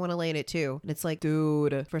bed, so I want to lay in it too. And it's like,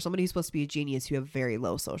 dude, for somebody who's supposed to be a genius, you have very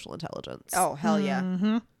low social intelligence. Oh, hell yeah.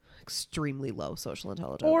 Mm-hmm. Extremely low social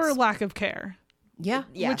intelligence. Or lack of care. Yeah.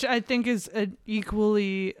 Yeah. Which I think is an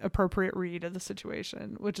equally appropriate read of the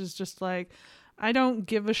situation, which is just like, I don't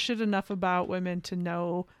give a shit enough about women to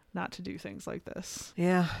know not to do things like this.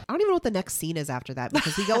 Yeah. I don't even know what the next scene is after that,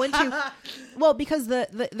 because we go into, well, because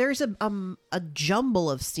there's a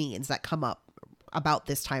jumble of scenes that come up about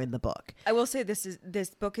this time in the book. I will say this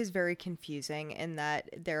book is very confusing in that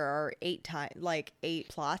there are 8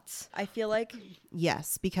 plots, I feel like.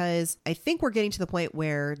 Yes, because I think we're getting to the point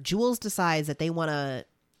where Jules decides that they want to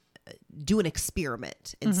do an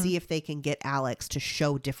experiment and see if they can get Alex to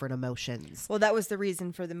show different emotions. Well, that was the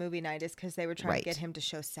reason for the movie night, is because they were trying Right. to get him to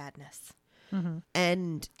show sadness.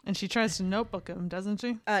 And she tries to notebook him, doesn't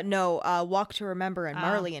she? No, Walk to Remember and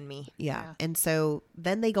Marley and Me. yeah. And so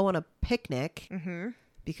then they go on a picnic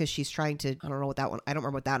because she's trying to, I don't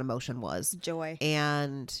remember what that emotion was. Joy.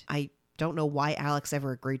 And I don't know why Alex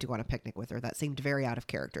ever agreed to go on a picnic with her. That seemed very out of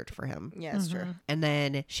character for him. Yeah, it's true. And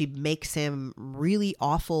then she makes him really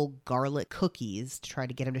awful garlic cookies to try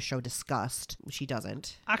to get him to show disgust. She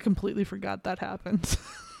doesn't. I completely forgot that happened.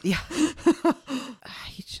 Yeah.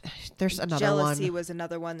 There's another Jealousy one. was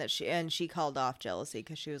another one that she called off jealousy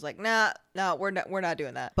because she was like, nah, we're not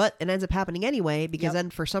doing that. But it ends up happening anyway because Yep. then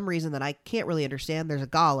for some reason that I can't really understand, there's a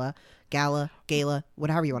gala,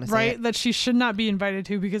 whatever you want to say. Right? It. That she should not be invited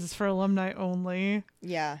to because it's for alumni only.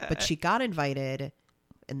 Yeah. But she got invited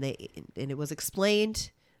and it was explained,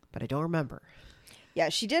 but I don't remember. Yeah,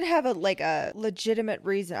 she did have a legitimate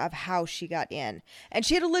reason of how she got in. And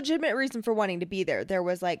she had a legitimate reason for wanting to be there. There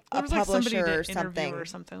was like There a was like somebody publisher to or interview something. or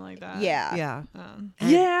something like that. Yeah. Yeah.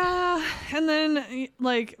 Yeah, and then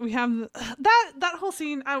like we have that whole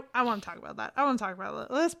scene. I want to talk about that.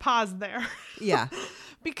 Let's pause there. Yeah.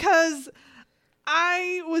 Because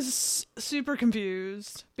I was super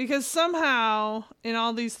confused because somehow in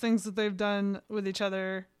all these things that they've done with each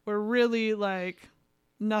other, we're really like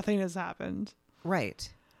nothing has happened.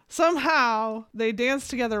 Right. Somehow they dance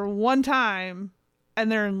together one time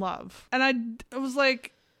and they're in love. And I was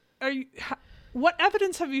like, what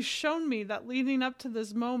evidence have you shown me that leading up to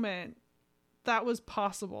this moment that was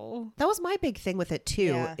possible? That was my big thing with it too,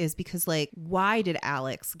 Yeah. is because like, why did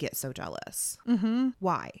Alex get so jealous? Mm-hmm.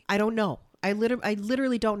 Why? I don't know. I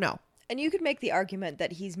literally don't know. And you could make the argument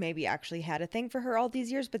that he's maybe actually had a thing for her all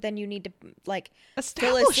these years, but then you need to like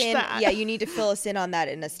fill us Establish in. that. Yeah, you need to fill us in on that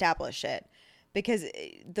and establish it. Because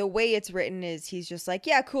the way it's written is he's just like,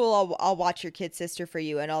 yeah, cool, I'll watch your kid sister for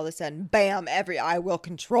you. And all of a sudden, bam, I will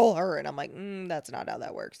control her. And I'm like, that's not how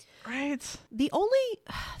that works. Right. The only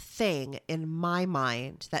thing in my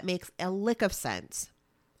mind that makes a lick of sense,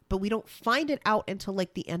 but we don't find it out until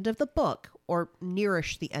like the end of the book or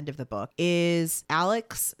nearish the end of the book, is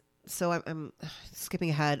Alex so I'm skipping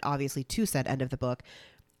ahead, obviously, to said end of the book.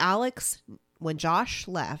 Alex, when Josh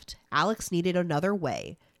left, Alex needed another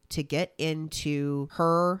way to get into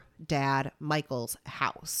her dad, Michael's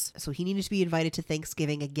house. So he needed to be invited to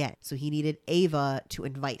Thanksgiving again. So he needed Ava to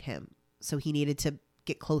invite him. So he needed to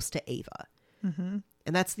get close to Ava. Mm-hmm.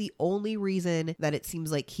 And that's the only reason that it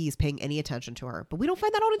seems like he's paying any attention to her. But we don't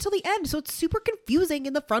find that out until the end. So it's super confusing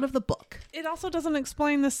in the front of the book. It also doesn't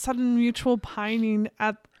explain this sudden mutual pining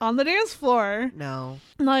on the dance floor. No.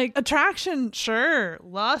 Like, attraction, sure.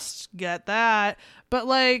 Lust, get that. But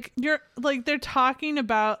like, they're talking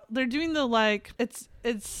about, they're doing the like,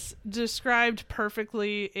 it's described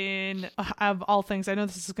perfectly in, of all things, I know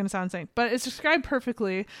this is going to sound insane, but it's described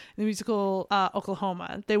perfectly in the musical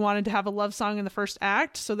Oklahoma. They wanted to have a love song in the first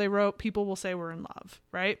act, so they wrote "People Will Say We're in Love,"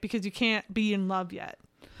 right? Because you can't be in love yet.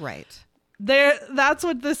 Right. That's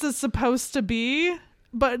what this is supposed to be,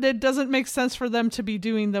 but it doesn't make sense for them to be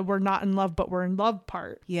doing the "we're not in love, but we're in love"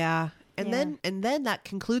 part. Yeah. And then that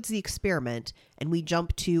concludes the experiment, and we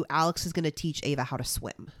jump to Alex is going to teach Ava how to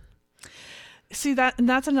swim. See,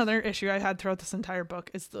 that's another issue I had throughout this entire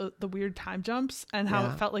book is the weird time jumps and how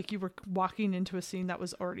it felt like you were walking into a scene that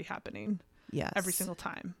was already happening. Yes. Every single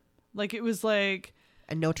time. Like, it was like,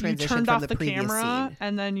 and no transition you turned from off the the previous camera scene.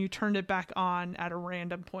 and then you turned it back on at a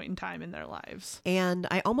random point in time in their lives. And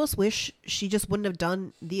I almost wish she just wouldn't have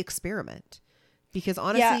done the experiment. Because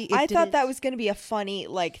honestly, I thought that was going to be a funny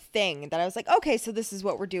like thing that I was like, okay, so this is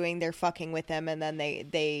what we're doing. They're fucking with him, and then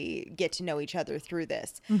they get to know each other through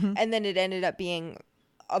this. Mm-hmm. And then it ended up being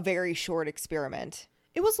a very short experiment.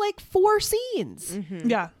 It was like 4 scenes. Mm-hmm.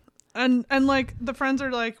 Yeah. And like the friends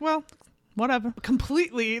are like, well, whatever.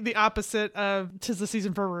 Completely the opposite of "'Tis the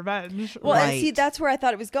Season for Revenge." Well, Right. and see, that's where I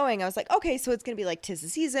thought it was going. I was like, okay, so it's going to be like "'Tis the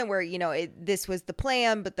Season," where, you know, this was the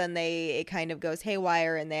plan, but then it kind of goes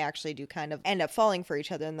haywire, and they actually do kind of end up falling for each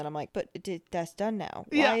other. And then I'm like, but that's done now.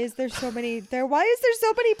 Yeah. Why is there so many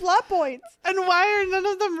plot points? And why are none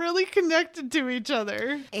of them really connected to each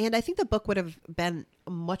other? And I think the book would have been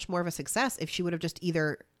much more of a success if she would have just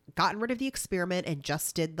either gotten rid of the experiment and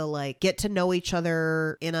just did the like get to know each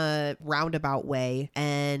other in a roundabout way,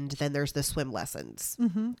 and then there's the swim lessons,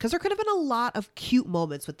 because there could have been a lot of cute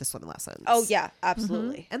moments with the swim lessons. Oh yeah,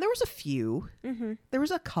 absolutely. And there was a few. There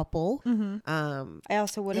was a couple. I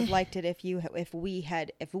also would have liked it if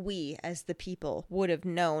we as the people would have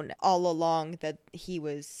known all along that he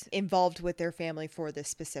was involved with their family for this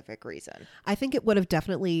specific reason. I think it would have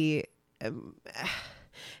definitely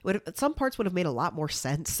some parts would have made a lot more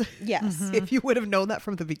sense. Yes. If you would have known that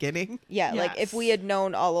from the beginning. Yeah, like if Yes. we had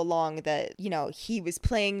known all along that, you know, he was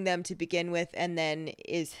playing them to begin with and then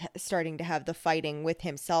is starting to have the fighting with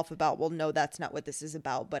himself about, well, no, that's not what this is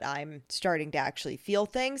about, but I'm starting to actually feel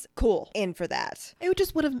things. Cool. In for that. It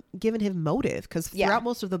just would have given him motive, because Yeah. throughout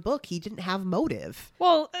most of the book, he didn't have motive.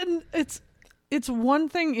 Well, and it's one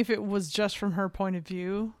thing if it was just from her point of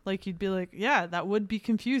view. Like, you'd be like, yeah, that would be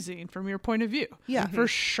confusing from your point of view. Yeah. For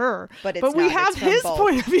sure. But it's we not. have It's from his both.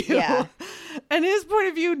 point of view. Yeah. And his point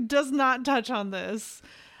of view does not touch on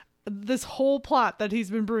this whole plot that he's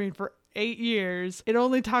been brewing for 8 years. It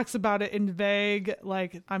only talks about it in vague,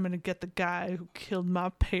 like, I'm gonna get the guy who killed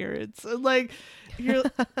my parents. Like, you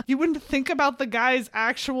wouldn't think about the guy's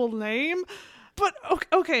actual name. But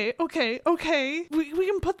okay. We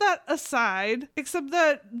can put that aside, except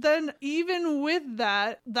that then even with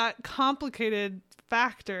that complicated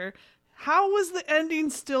factor, how was the ending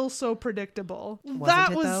still so predictable?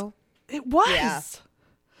 Wasn't it, though? It was. Yeah.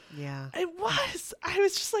 Yeah. It was. I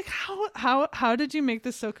was just like, how did you make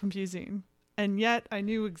this so confusing? And yet I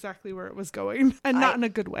knew exactly where it was going, and not in a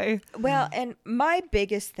good way. Well, and my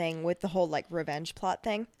biggest thing with the whole like revenge plot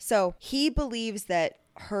thing. So he believes that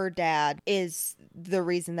her dad is the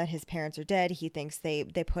reason that his parents are dead. He thinks they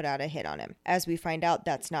put out a hit on him. As we find out,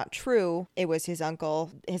 that's not true. It was his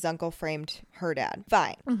uncle. His uncle framed her dad.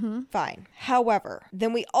 Fine. Fine. However,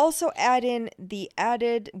 then we also add in the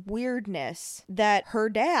added weirdness that her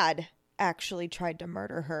dad actually tried to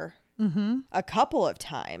murder her. A couple of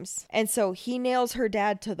times. And so he nails her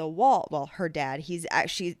dad to the wall. Well, her dad, he's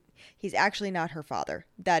actually not her father.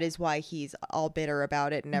 That is why he's all bitter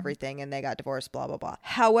about it and everything, and they got divorced, blah, blah, blah.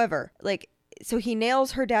 However, like, so he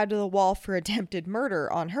nails her dad to the wall for attempted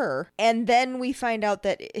murder on her, and then we find out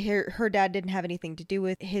that her dad didn't have anything to do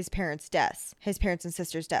with his parents' deaths, his parents and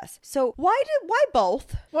sisters' deaths. So why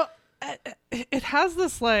both? Well, it has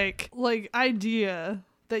this like idea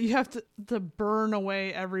that you have to burn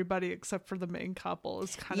away everybody except for the main couple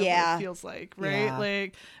is kind of what it feels like, right? Yeah.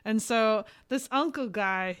 Like, and so this uncle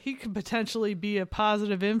guy, he could potentially be a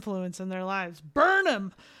positive influence in their lives. Burn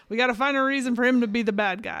him. We got to find a reason for him to be the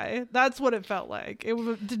bad guy. That's what it felt like.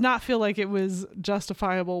 It did not feel like it was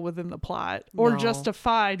justifiable within the plot or No.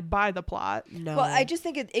 justified by the plot. No. Well, I just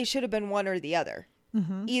think it should have been one or the other.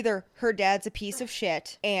 Either her dad's a piece of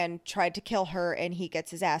shit and tried to kill her and he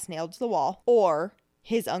gets his ass nailed to the wall, or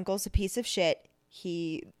his uncle's a piece of shit.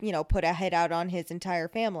 He, put a hit out on his entire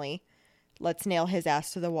family. Let's nail his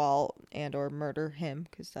ass to the wall and or murder him,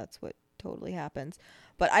 because that's what totally happens.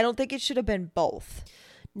 But I don't think it should have been both.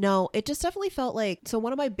 No, it just definitely felt like, so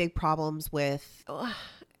one of my big problems with,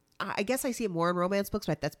 I guess I see it more in romance books,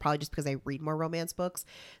 but that's probably just because I read more romance books.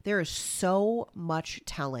 There is so much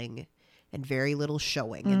telling and very little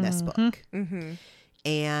showing in this book. Mm-hmm.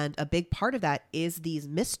 And a big part of that is these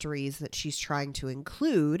mysteries that she's trying to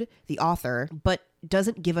include, the author, but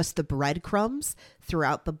doesn't give us the breadcrumbs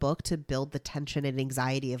throughout the book to build the tension and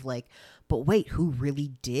anxiety of like, but wait, who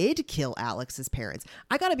really did kill Alex's parents?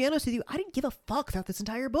 I gotta be honest with you, I didn't give a fuck throughout this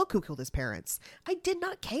entire book who killed his parents. I did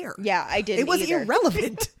not care. Yeah, I didn't. It was either.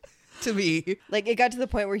 irrelevant to me. Like, it got to the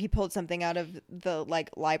point where he pulled something out of the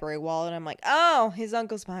library wall, and I'm like, oh, his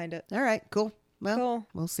uncle's behind it. All right, cool. Well, Cool.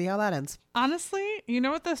 We'll see how that ends. Honestly, you know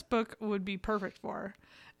what this book would be perfect for?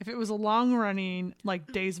 If it was a long-running,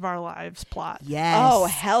 like, Days of Our Lives plot. Yes. Oh,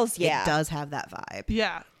 hells yeah. It does have that vibe.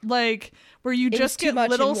 Yeah, like where you It just was too get much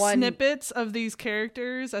little in one- snippets of these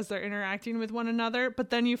characters as they're interacting with one another, but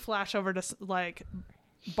then you flash over to like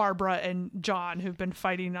Barbara and John, who've been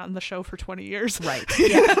fighting on the show for 20 years. Right.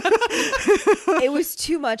 Yeah. It was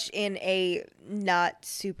too much in a not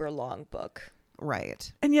super long book.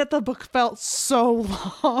 Right. And yet the book felt so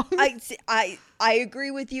long. I agree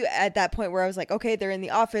with you at that point where I was like, okay, they're in the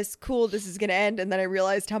office. Cool, this is going to end. And then I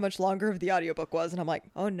realized how much longer of the audiobook was. And I'm like,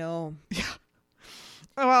 oh, no.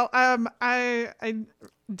 Well, I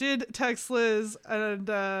did text Liz, and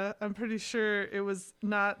I'm pretty sure it was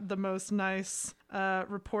not the most nice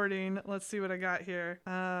reporting. Let's see what I got here.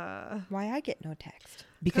 Why I get no text?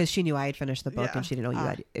 Because she knew I had finished the book Yeah. and she didn't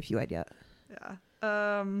know if you had yet. Yeah.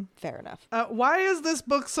 Fair enough. Why is this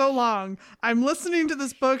book so long? I'm listening to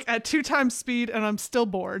this book at 2 times speed and I'm still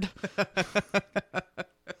bored.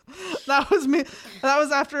 That was me. That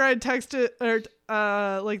was after I texted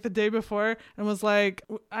like the day before and was like,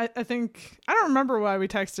 I think, I don't remember why we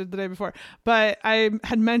texted the day before, but I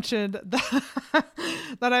had mentioned that,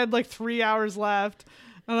 that I had like 3 hours left.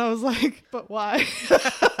 And I was like, but why?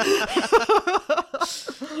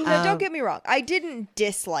 Now, don't get me wrong. I didn't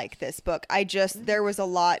dislike this book. There was a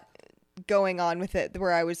lot going on with it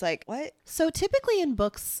where I was like, what? So typically in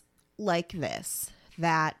books like this,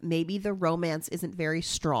 that maybe the romance isn't very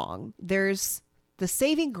strong, there's the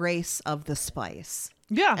saving grace of the spice.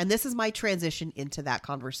 Yeah. And this is my transition into that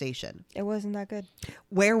conversation. It wasn't that good.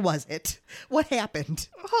 Where was it? What happened?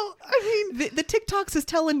 Well, I mean, The TikToks is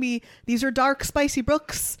telling me these are dark, spicy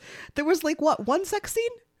books. There was like, what, one sex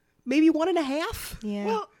scene? Maybe 1.5? Yeah.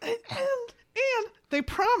 well, and they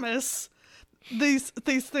promise these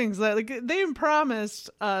things that like they promised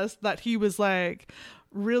us that he was like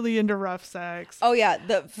really into rough sex. Oh, yeah.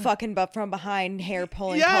 The fucking butt from behind, hair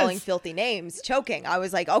pulling, Yes. calling filthy names, choking. I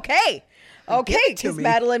was like, okay. Okay. Give it to Because me.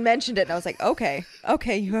 Madeline mentioned it. And I was like, okay.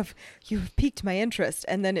 Okay. You've piqued my interest.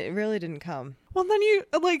 And then it really didn't come. Well, then you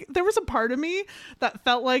like there was a part of me that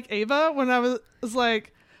felt like Ava when I was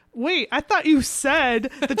like, wait, I thought you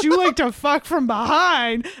said that you like to fuck from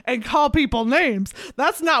behind and call people names.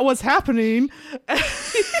 That's not what's happening.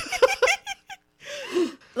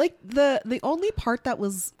 Like the only part that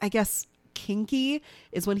was, I guess, kinky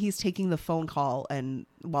is when he's taking the phone call and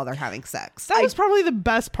while they're having sex. That was probably the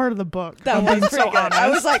best part of the book. That I'm was being pretty so good. I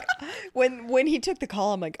honest. was like, when he took the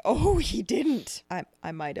call, I'm like, oh, he didn't.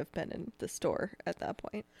 I might have been in the store at that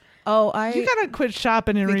point. Oh, you gotta quit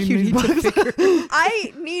shopping and think reading you these need to books. figure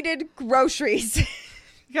I needed groceries.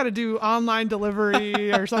 You gotta do online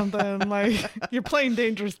delivery or something. Like you're playing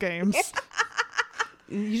dangerous games.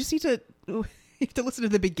 You just need to you have to listen to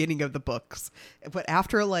the beginning of the books, but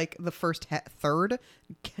after like the first third,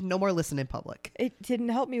 no more listen in public. It didn't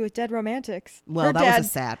help me with Dead Romantics. Well, that was a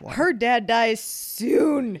sad one. Her dad dies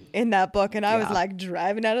soon in that book, and I was Yeah. like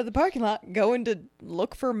driving out of the parking lot, going to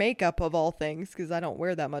look for makeup of all things, because I don't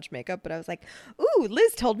wear that much makeup. But I was like, ooh,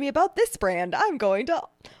 Liz told me about this brand. I'm going to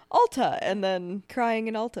Ulta, and then crying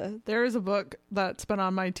in Ulta. There is a book that's been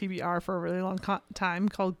on my TBR for a really long time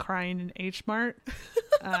called Crying in H Mart.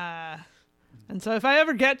 And so if I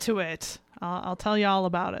ever get to it, I'll tell you all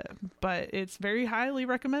about it. But it's very highly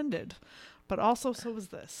recommended. but also so was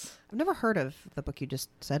this. I've never heard of the book you just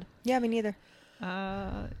said. Yeah, me neither.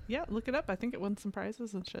 Yeah, look it up. I think it won some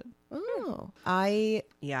prizes and shit. Oh. I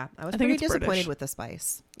was think pretty it's disappointed British. with the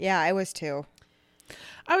spice. Yeah, I was too.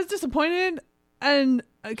 I was disappointed, and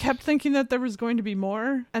I kept thinking that there was going to be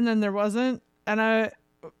more, and then there wasn't. And it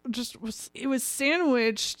was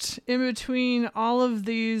sandwiched in between all of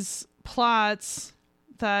these plots.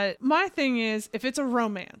 That my thing is, if it's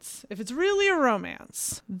really a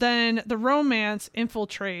romance, then the romance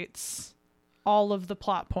infiltrates all of the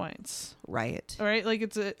plot points. Right. All right, like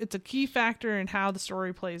it's a key factor in how the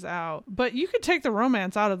story plays out. But you could take the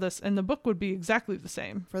romance out of this, and the book would be exactly the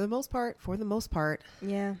same. For the most part.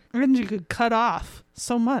 Yeah. And you could cut off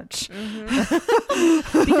so much.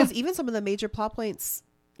 Because even some of the major plot points,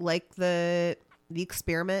 like the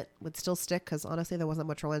experiment, would still stick, because honestly there wasn't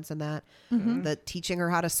much romance in that. The teaching her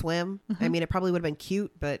how to swim, I mean, it probably would have been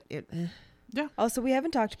cute, but Yeah. Also, we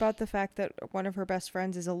haven't talked about the fact that one of her best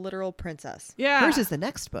friends is a literal princess. Yeah. hers is the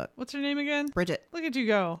next book. What's her name again? Bridget. Look at you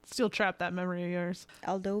go. Still trap that memory of yours.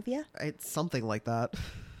 Aldovia? It's something like that.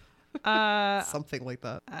 Something like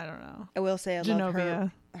that. I don't know. I will say I love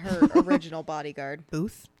Genovia. her original bodyguard.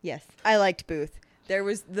 Booth. Yes. I liked Booth. There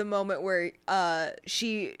was the moment where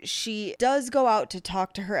she does go out to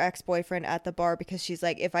talk to her ex-boyfriend at the bar, because she's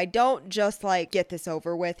like, if I don't just like get this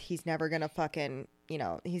over with, he's never gonna fucking,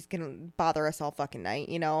 he's gonna bother us all fucking night,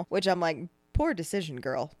 which I'm like, poor decision,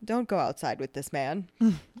 girl. Don't go outside with this man.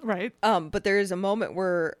 Right. But there is a moment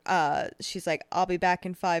where she's like, I'll be back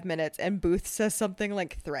in 5 minutes, and Booth says something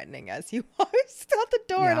like threatening as he walks out the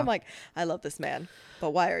door, and Yeah. I'm like, I love this man,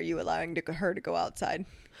 but why are you allowing her to go outside?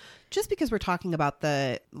 Just because we're talking about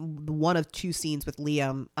the one of two scenes with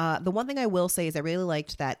Liam, the one thing I will say is I really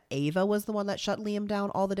liked that Ava was the one that shut Liam down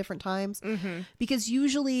all the different times. Because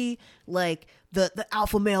usually, like, the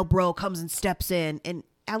alpha male bro comes and steps in, and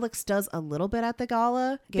Alex does a little bit at the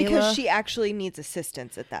gala. Because she actually needs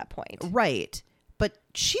assistance at that point. Right. But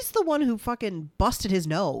she's the one who fucking busted his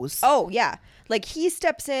nose. Oh, yeah. Like, he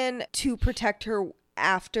steps in to protect her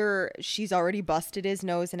after she's already busted his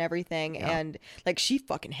nose and everything. Yeah. And, like, she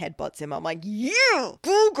fucking headbutts him. I'm like, yeah,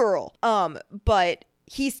 go girl. But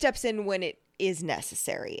he steps in when it is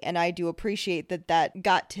necessary. And I do appreciate that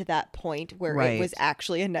got to that point where Right. it was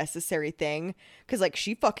actually a necessary thing. Because, like,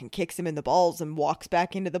 she fucking kicks him in the balls and walks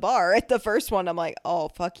back into the bar. At the first one, I'm like, oh,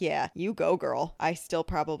 fuck yeah. You go, girl. I still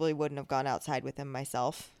probably wouldn't have gone outside with him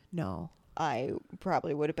myself. No. I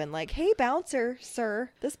probably would have been like, hey, bouncer,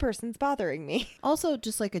 sir, this person's bothering me. Also,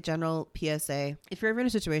 just like a general PSA, if you're ever in a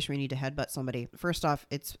situation where you need to headbutt somebody, first off,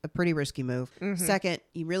 it's a pretty risky move. Second,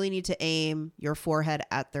 you really need to aim your forehead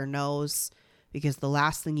at their nose, because the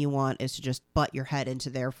last thing you want is to just butt your head into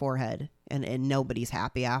their forehead, and nobody's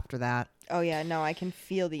happy after that. Oh, yeah, no, I can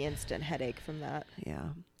feel the instant headache from that.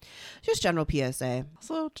 Yeah. Just general PSA.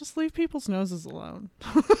 Also, just leave people's noses alone.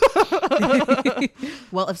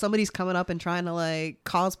 Well, if somebody's coming up and trying to like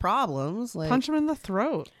cause problems, like Punch them in the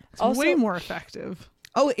throat. It's Also- way more effective.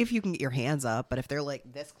 oh, if you can get your hands up, but if they're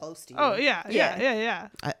like this close to you, Oh, yeah.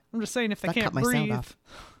 I'm just saying if they That can't cut my sound breathe. off.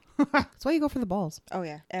 That's why you go for the balls. Oh,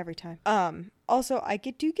 yeah, every time. Also, I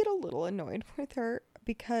do get a little annoyed with her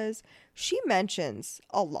because she mentions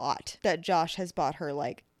a lot that Josh has bought her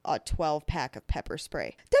like a 12-pack of pepper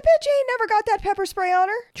spray. That bitch ain't never got that pepper spray on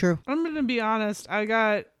her. True. I'm going to be honest.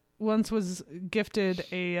 I was gifted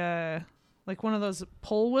a, like one of those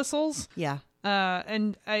pull whistles. Yeah.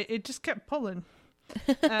 And it just kept pulling.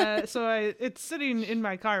 So it's sitting in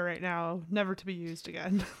my car right now, never to be used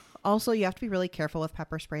again. Also, you have to be really careful with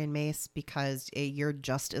pepper spray and mace, because you're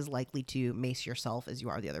just as likely to mace yourself as you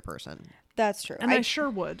are the other person. That's true. And I sure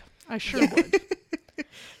would. would.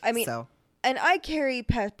 I mean, So, and I carry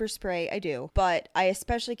pepper spray. I do. But I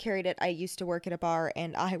especially carried it. I used to work at a bar,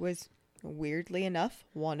 and I was, weirdly enough,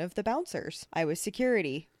 one of the bouncers. I was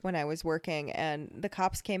security when I was working, and the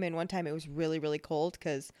cops came in one time. It was really, really cold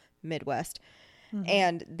because Midwest.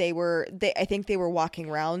 And I think they were walking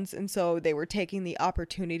rounds, and so they were taking the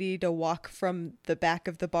opportunity to walk from the back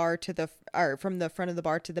of the bar from the front of the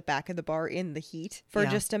bar to the back of the bar in the heat for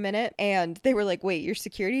just a minute. And they were like, "Wait, you're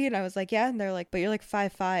security?" And I was like, "Yeah." And they're like, "But you're like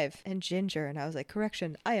 5'5" and ginger." And I was like,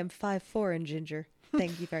 "Correction, I am 5'4" and ginger.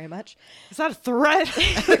 Thank you very much. Is that a threat?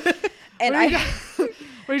 And what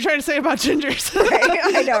are you trying to say about gingers?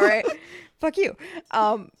 I know, right? Fuck you.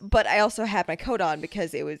 But I also had my coat on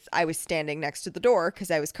because I was standing next to the door because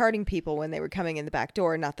I was carting people when they were coming in the back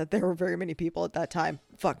door. Not that there were very many people at that time.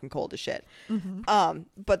 Fucking cold as shit.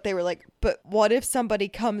 But they were like, but what if somebody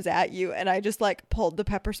comes at you? And I just like pulled the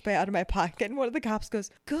pepper spray out of my pocket, and one of the cops goes,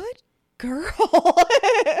 good girl,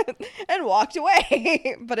 and walked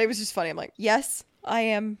away. But it was just funny. I'm like, yes, I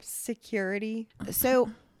am security. So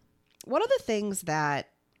one of the things that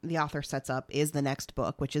the author sets up is the next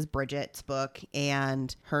book, which is Bridget's book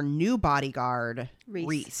and her new bodyguard,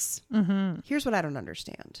 Reese. Here's what I don't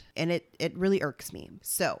understand. And it really irks me.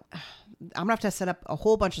 So I'm gonna have to set up a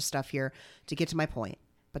whole bunch of stuff here to get to my point,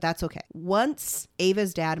 but that's okay. Once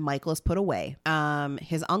Ava's dad, Michael, is put away,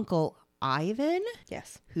 his uncle, Ivan,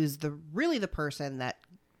 Yes. who's really the person that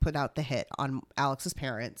put out the hit on Alex's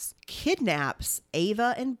parents, kidnaps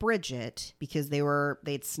Ava and Bridget because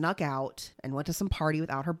they'd snuck out and went to some party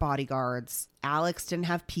without her bodyguards. Alex didn't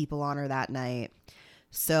have people on her that night.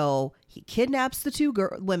 So he kidnaps the two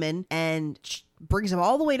women and brings them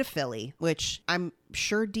all the way to Philly, which I'm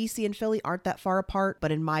sure DC and Philly aren't that far apart.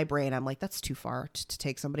 But in my brain, I'm like, that's too far to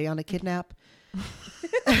take somebody on a kidnap.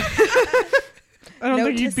 I don't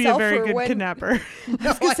think you'd be a very good kidnapper.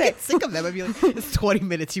 No, I get sick of them. I'd be like, it's 20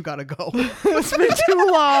 minutes. You got to go. It's been too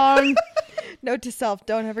long. Note to self,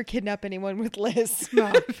 don't ever kidnap anyone with Liz. No.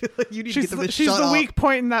 I feel like you need to get them to She's shut the up. weak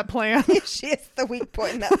point in that plan. She is the weak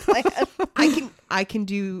point in that plan. I can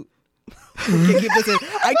do.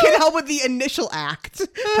 I can help with the initial act,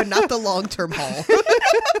 but not the long-term haul.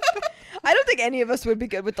 I don't think any of us would be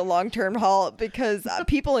good with the long-term haul because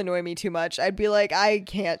people annoy me too much. I'd be like, I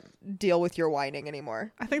can't deal with your whining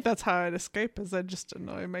anymore. I think that's how I'd escape, is I just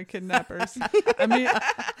annoy my kidnappers. I mean,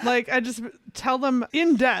 like, I just tell them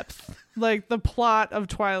in depth, like the plot of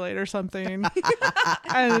Twilight or something.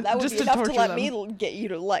 And That would just be to enough torture to let them. me get you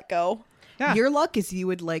to let go. Yeah. Your luck is you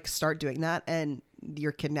would like start doing that, and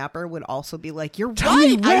your kidnapper would also be like, "You're Tell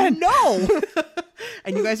me right, I when." know."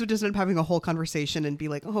 And you guys would just end up having a whole conversation and be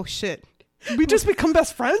like, "Oh shit." We just become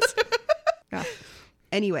best friends? Yeah.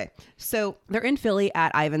 Anyway, so they're in Philly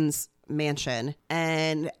at Ivan's mansion,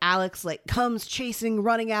 and Alex like comes chasing,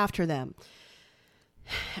 running after them.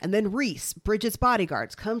 And then Reese, Bridget's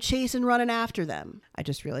bodyguards, come chasing, running after them. I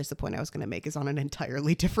just realized the point I was going to make is on an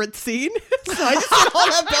entirely different scene. So I just did all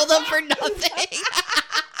that build up for nothing.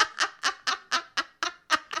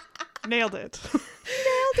 Nailed it.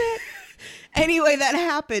 Nailed it. Anyway, that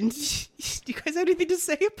happened. Do you guys have anything to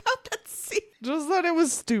say about that scene? Just that it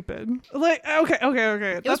was stupid. Like, okay. It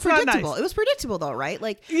was That's not predictable. nice. It was predictable though, right?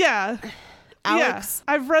 Like, Yeah. Alex.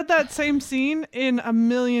 Yeah. I've read that same scene in a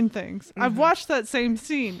million things. I've watched that same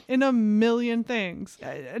scene in a million things.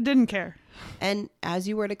 I didn't care. And as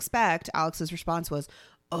you would expect, Alex's response was,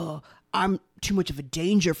 "Oh, I'm too much of a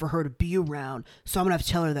danger for her to be around, so I'm gonna have to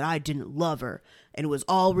tell her that I didn't love her, and it was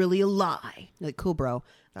all really a lie." Like, cool, bro.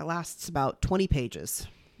 That lasts about 20 pages.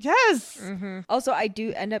 Yes. Also, I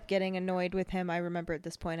do end up getting annoyed with him. I remember at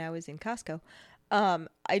this point I was in Costco.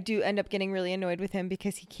 I do end up getting really annoyed with him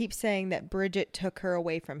because he keeps saying that Bridget took her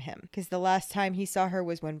away from him. Because the last time he saw her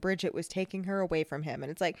was when Bridget was taking her away from him.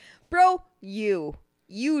 And it's like, bro, you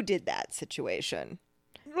did that situation.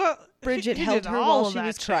 Well, Bridget he held did her all while of she that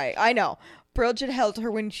was shit. crying. I know. Bridget held her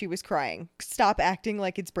when she was crying. Stop acting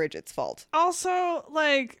like it's Bridget's fault. Also,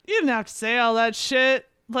 like, you didn't have to say all that shit.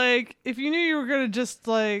 Like, if you knew you were gonna just,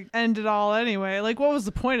 like, end it all anyway, like, what was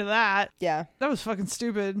the point of that? Yeah. That was fucking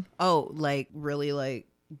stupid. Oh, like, really, like,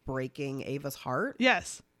 breaking Ava's heart?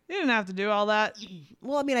 Yes. You didn't have to do all that.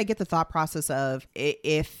 Well, I mean, I get the thought process of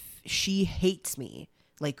if she hates me,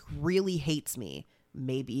 like, really hates me,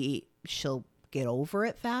 maybe she'll get over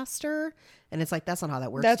it faster. And it's like, that's not how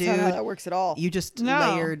that works, That's dude. not how that works at all. You just No.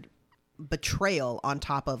 layered betrayal on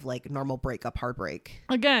top of like normal breakup heartbreak.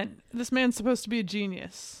 Again, this man's supposed to be a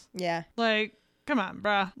genius. Yeah. Like, come on,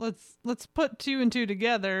 bruh. Let's put 2 and 2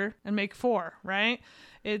 together and make 4, right?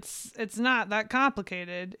 It's not that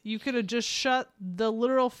complicated. You could have just shut the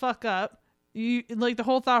literal fuck up. You like the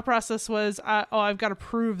whole thought process was, I've got to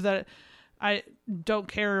prove that I don't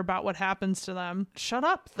care about what happens to them. Shut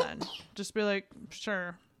up, then. Just be like,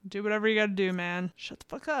 sure. Do whatever you gotta do, man. Shut the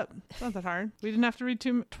fuck up. It's not that hard. We didn't have to read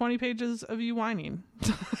 20 pages of you whining.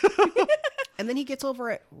 And then he gets over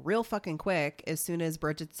it real fucking quick as soon as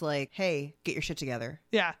Bridget's like, "Hey, get your shit together."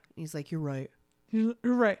 Yeah. He's like, "You're right." You're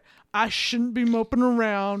right. I shouldn't be moping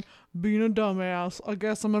around being a dumbass. I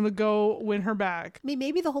guess I'm gonna go win her back. I mean,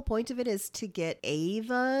 maybe the whole point of it is to get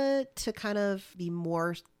Ava to kind of be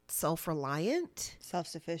more self-reliant.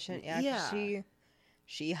 Self-sufficient. Yeah. Yeah.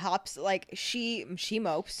 She hops, like, she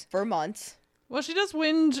mopes for months. Well, she does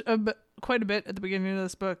whinge quite a bit at the beginning of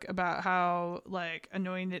this book about how, like,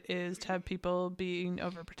 annoying it is to have people being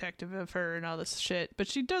overprotective of her and all this shit. But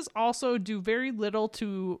she does also do very little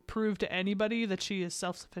to prove to anybody that she is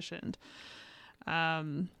self-sufficient.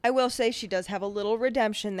 I will say she does have a little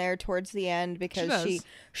redemption there towards the end because She does.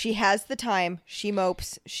 she has the time. She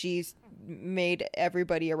mopes. She's made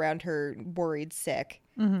everybody around her worried sick.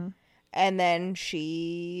 Mm-hmm. And then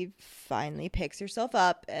she finally picks herself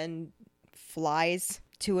up and flies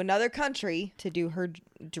to another country to do her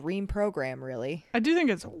dream program, really. I do think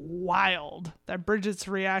it's wild that Bridget's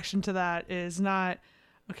reaction to that is not,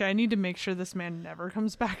 okay, I need to make sure this man never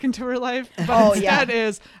comes back into her life. But instead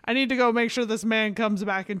is, I need to go make sure this man comes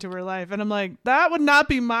back into her life. And I'm like, that would not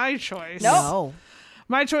be my choice. Nope. No.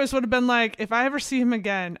 My choice would have been like, if I ever see him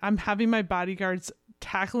again, I'm having my bodyguards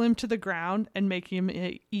tackle him to the ground and make him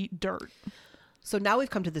eat dirt. So now we've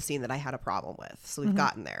come to the scene that I had a problem with. So we've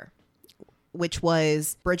gotten there, which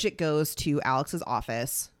was Bridget goes to Alex's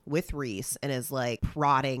office with Reese and is like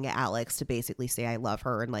prodding Alex to basically say I love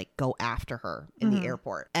her and like go after her in the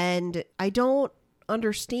airport. And I don't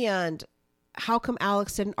understand how come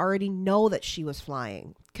Alex didn't already know that she was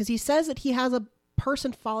flying, because he says that he has a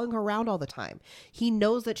person following her around all the time. He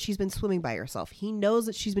knows that she's been swimming by herself. He knows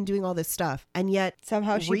that she's been doing all this stuff, and yet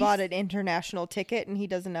Somehow she Reese- bought an international ticket and he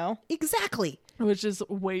doesn't know. Exactly. Which is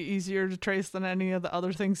way easier to trace than any of the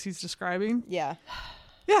other things he's describing. Yeah.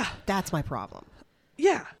 Yeah. That's my problem.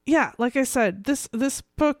 Yeah. Like I said, this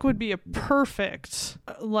book would be a perfect,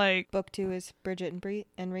 Book 2 is Bridget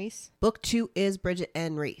and Reese, Book 2 is Bridget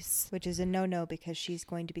and Reese. which is a no-no because she's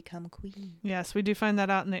going to become queen. yes, we do find that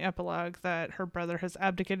out in the epilogue that her brother has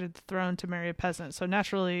abdicated the throne to marry a peasant. So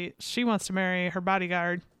naturally, she wants to marry her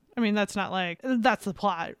bodyguard. I mean, that's not like, that's the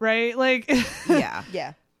plot, right? Like, Yeah.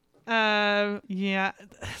 Yeah. yeah.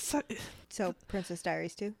 So Princess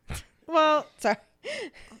Diaries too. Well, Sorry.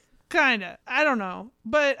 kind of. I don't know.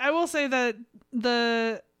 But I will say that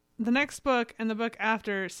the next book and the book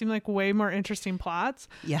after seem like way more interesting plots.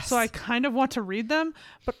 Yes. So I kind of want to read them.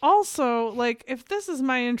 But also, like, if this is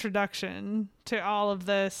my introduction to all of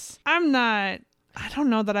this, I don't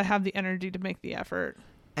know that I have the energy to make the effort.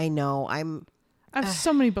 I know. I have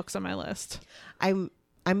so many books on my list. I'm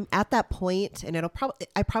at that point, and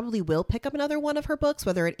I probably will pick up another one of her books,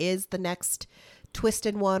 whether it is the next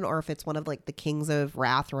Twisted one or if it's one of like the Kings of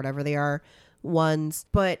Wrath or whatever they are ones.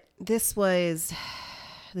 But this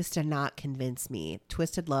did not convince me.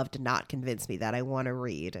 Twisted Love did not convince me that I want to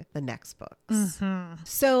read the next books.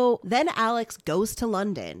 So then Alex goes to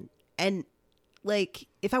London, and like,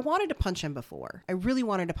 if I wanted to punch him before, I really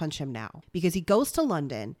wanted to punch him now, because he goes to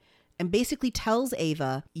London and basically tells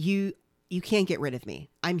Ava, you can't get rid of me.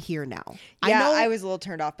 I'm here now. Yeah, I know, I was a little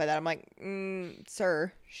turned off by that. I'm like,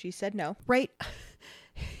 sir, she said no. right?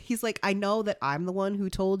 He's like, I know that I'm the one who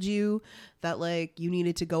told you that like you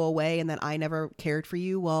needed to go away and that I never cared for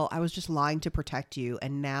you. Well, I was just lying to protect you,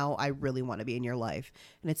 and now I really want to be in your life.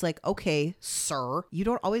 And it's like, okay, sir, you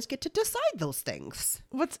don't always get to decide those things.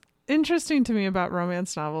 What's interesting to me about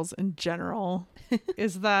romance novels in general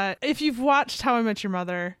is that if you've watched How I Met Your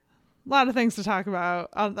Mother, a lot of things to talk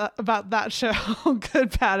about that show,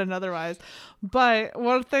 good, bad, and otherwise. But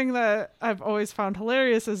one thing that I've always found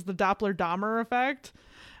hilarious is the Doppler-Dahmer effect,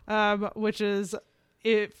 which is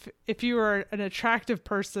if you are an attractive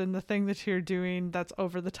person, the thing that you're doing that's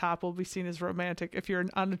over the top will be seen as romantic. If you're an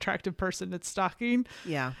unattractive person, it's stalking.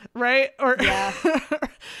 Yeah. Right? Or Yeah.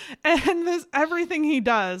 and everything he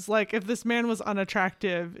does, like if this man was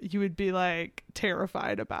unattractive, you would be like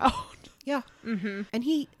terrified about. Yeah. Mm-hmm. And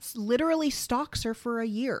he literally stalks her for a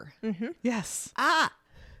year. Mm-hmm. Yes. Ah.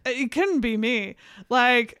 It couldn't be me.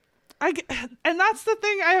 Like, and that's the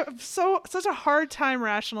thing I have such a hard time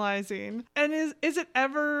rationalizing. And is it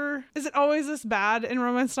always this bad in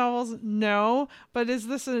romance novels? No. But is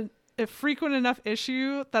this a frequent enough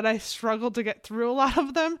issue that I struggle to get through a lot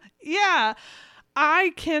of them? Yeah.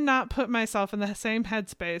 I cannot put myself in the same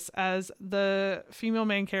headspace as the female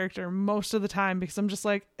main character most of the time, because I'm just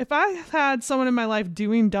like, if I had someone in my life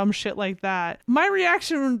doing dumb shit like that, my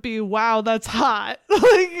reaction would be, wow, that's hot.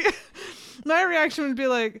 Like, my reaction would be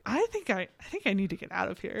like, I think I need to get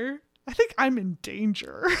out of here. I think I'm in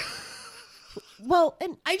danger. Well,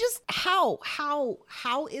 and I just, how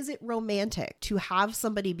is it romantic to have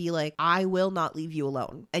somebody be like, I will not leave you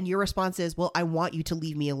alone? And your response is, well, I want you to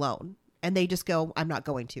leave me alone. And they just go, I'm not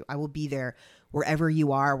going to. I will be there wherever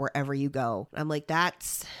you are, wherever you go. I'm like,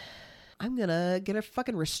 I'm going to get a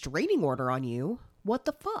fucking restraining order on you. What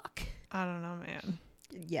the fuck? I don't know, man.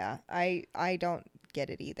 Yeah, I don't get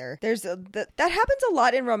it either. That happens a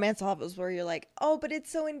lot in romance novels where you're like, oh, but it's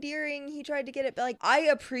so endearing, he tried to get it, but like, I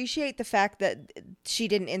appreciate the fact that she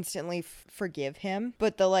didn't instantly forgive him,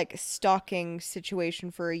 but the like stalking situation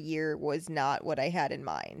for a year was not what I had in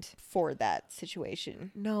mind for that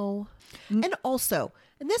situation. No. And also,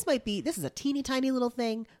 and this is a teeny tiny little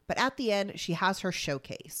thing, but at the end, she has her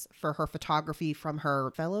showcase for her photography from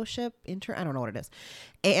her fellowship intern. I don't know what it is.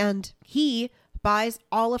 And he buys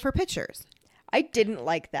all of her pictures. I didn't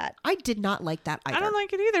like that. I did not like that either. I don't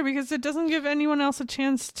like it either because it doesn't give anyone else a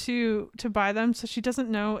chance to buy them, so she doesn't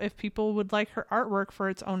know if people would like her artwork for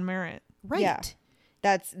its own merit. Right. Yeah.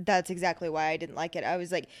 That's exactly why I didn't like it. I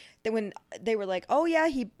was like, when they were like, oh yeah,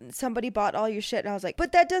 somebody bought all your shit, and I was like,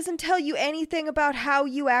 but that doesn't tell you anything about how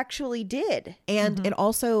you actually did. And it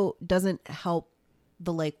also doesn't help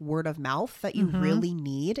the like word of mouth that you really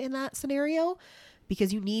need in that scenario,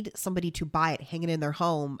 because you need somebody to buy it, hang it in their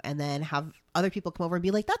home, and then have other people come over and be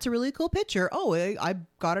like, that's a really cool picture. Oh, I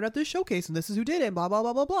got it at this showcase and this is who did it, blah, blah,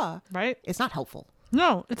 blah, blah, blah. Right? It's not helpful.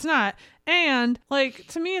 No, it's not. And like,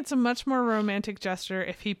 to me, it's a much more romantic gesture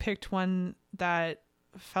if he picked one that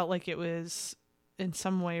felt like it was in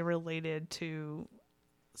some way related to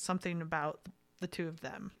something about the two of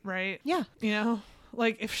them, right? Yeah. You know,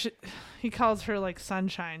 like if he calls her like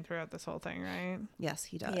sunshine throughout this whole thing, right? Yes,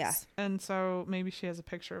 he does. Yeah. And so maybe she has a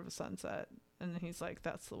picture of a sunset and he's like,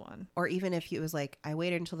 that's the one. Or even if he was like, I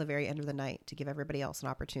waited until the very end of the night to give everybody else an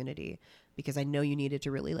opportunity because I know you needed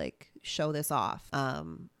to really like show this off.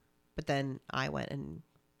 But then I went and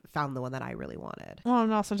found the one that I really wanted. Well,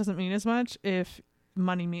 it also doesn't mean as much if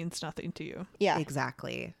money means nothing to you. Yeah.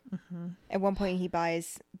 Exactly. At one point, he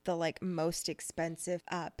buys the like most expensive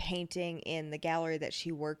painting in the gallery that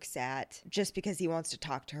she works at just because he wants to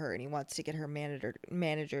talk to her and he wants to get her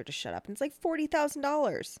manager to shut up. And it's like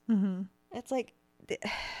 $40,000. It's like,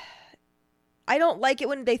 I don't like it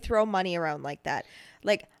when they throw money around like that.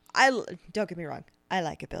 Like, don't get me wrong, I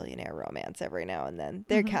like a billionaire romance every now and then.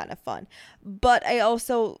 They're kind of fun. But I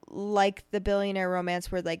also like the billionaire romance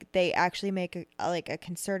where like they actually make a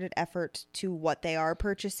concerted effort to what they are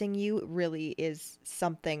purchasing you really is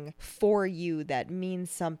something for you that means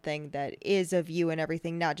something that is of you and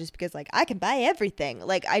everything, not just because like I can buy everything.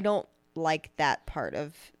 Like I don't like that part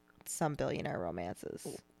of some billionaire romances.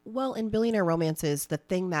 Well, in billionaire romances, the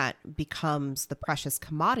thing that becomes the precious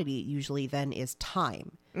commodity usually then is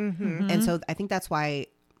time. And so I think that's why,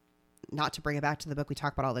 not to bring it back to the book we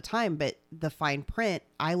talk about all the time, but the fine print,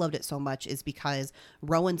 I loved it so much is because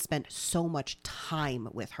Rowan spent so much time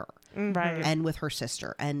with her Right. and with her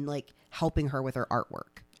sister and like helping her with her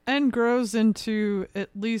artwork. And grows into at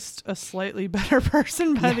least a slightly better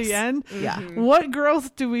person by the end. Yeah. What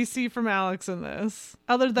growth do we see from Alex in this?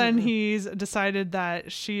 Other than he's decided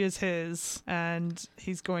that she is his and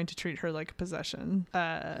he's going to treat her like a possession.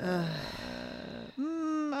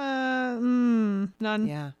 None.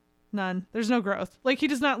 Yeah. None. There's no growth. Like he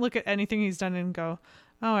does not look at anything he's done and go,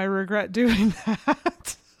 oh, I regret doing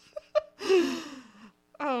that.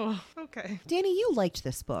 Oh, okay. Danny, you liked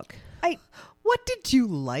this book. What did you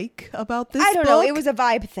like about this I don't book? know. It was a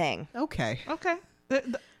vibe thing. Okay. Okay.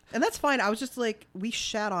 And that's fine. I was just like, we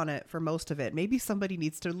shat on it for most of it. Maybe somebody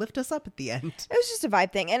needs to lift us up at the end. It was just a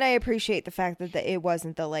vibe thing. And I appreciate the fact that it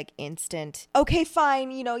wasn't the like instant, okay,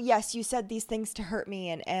 fine. You know, yes, you said these things to hurt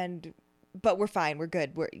me but we're fine. We're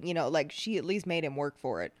good. Like she at least made him work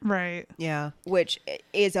for it. Right. Yeah. Which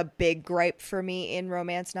is a big gripe for me in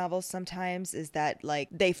romance novels sometimes is that like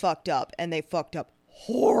they fucked up and they fucked up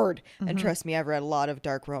hard. And trust me, I've read a lot of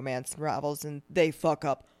dark romance novels and they fuck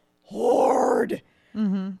up hard.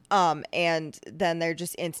 And then they're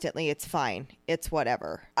just instantly, it's fine. It's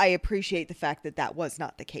whatever. I appreciate the fact that was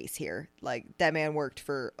not the case here. Like that man worked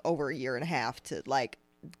for over a year and a half to like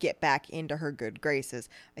get back into her good graces.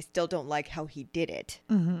 I still don't like how he did it,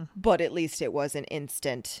 but at least it was an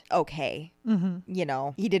instant okay. You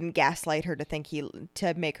know, he didn't gaslight her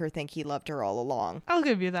to make her think he loved her all along. I'll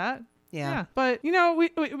give you that. Yeah. But, you know, we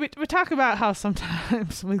talk about how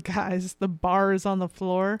sometimes with guys, the bar is on the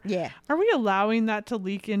floor. Yeah. Are we allowing that to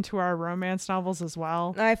leak into our romance novels as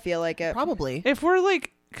well? I feel like it. Probably. If we're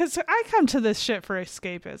like, because I come to this shit for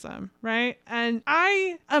escapism, right? And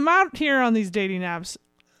I am out here on these dating apps.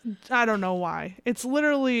 I don't know why. It's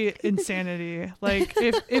literally insanity. Like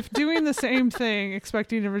if doing the same thing,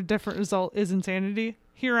 expecting a different result is insanity,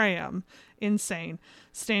 here I am, insane,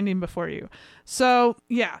 standing before you. So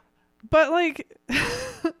yeah. But like,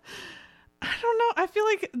 I don't know. I feel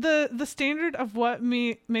like the standard of what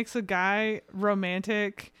makes a guy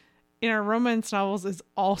romantic in our romance novels is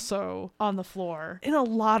also on the floor in a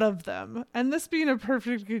lot of them. And this being a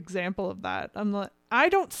perfect example of that. I'm like, I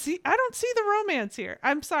don't see the romance here.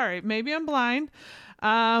 I'm sorry. Maybe I'm blind.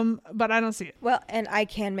 But I don't see it. Well, and I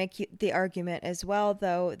can make the argument as well,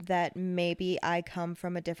 though, that maybe I come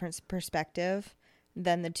from a different perspective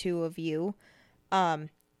than the two of you.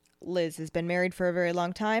 Liz has been married for a very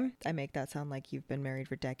long time. I make that sound like you've been married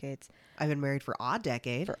for decades. I've been married for a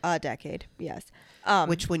decade. For a decade, yes.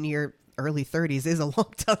 Which when you're early 30s is a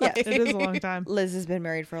long time. Yes, It is a long time. Liz has been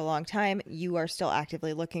married for a long time. You are still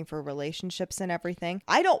actively looking for relationships and everything.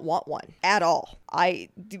 I don't want one at all. A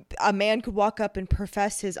man could walk up and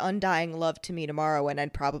profess his undying love to me tomorrow, and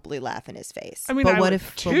I'd probably laugh in his face. I mean, But I what would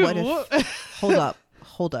if? too. But what if?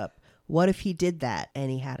 Hold up. What if he did that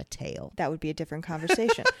and he had a tail? That would be a different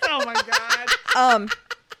conversation. Oh my god.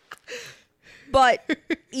 But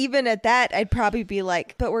even at that, I'd probably be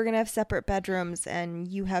like, but we're going to have separate bedrooms and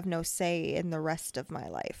you have no say in the rest of my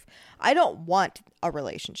life. I don't want a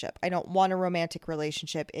relationship. I don't want a romantic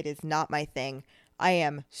relationship. It is not my thing. I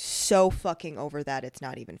am so fucking over that. It's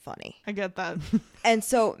not even funny. I get that. And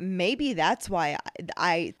so maybe that's why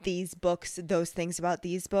those things about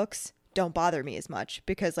these books don't bother me as much,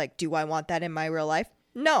 because like, do I want that in my real life?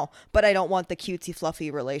 No, but I don't want the cutesy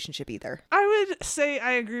fluffy relationship either. I would say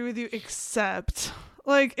I agree with you, except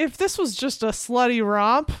like if this was just a slutty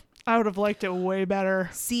romp, I would have liked it way better.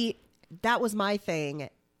 See, that was my thing.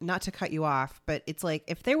 Not to cut you off, but it's like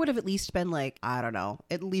if there would have at least been like, I don't know,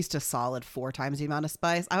 at least a solid 4 times the amount of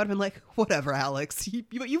spice, I would have been like, whatever, Alex,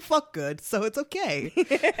 you fuck good, so it's okay.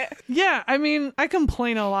 Yeah, I mean, I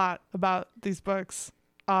complain a lot about these books,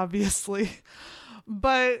 obviously.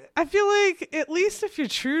 But I feel like at least if you're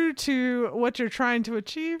true to what you're trying to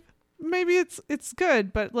achieve, maybe it's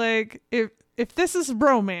good. But like if this is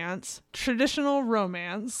romance, traditional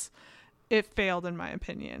romance, it failed in my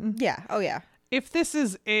opinion. Yeah. Oh, yeah. If this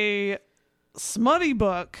is a smutty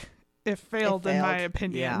book, it failed in my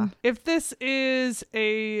opinion. Yeah. If this is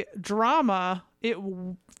a drama, it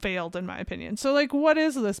failed in my opinion. So like, what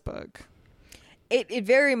is this book? It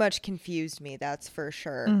very much confused me, that's for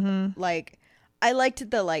sure. Mm-hmm. Like, I liked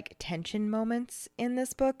the like tension moments in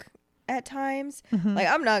this book at times. Mm-hmm. Like,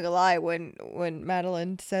 I'm not gonna lie, when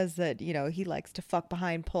Madeline says that, you know, he likes to fuck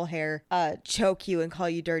behind, pull hair, choke you and call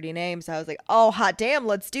you dirty names, I was like, oh hot damn,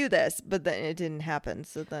 let's do this. But then it didn't happen.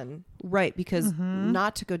 So then Right, because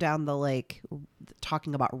not to go down the like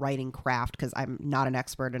talking about writing craft, because I'm not an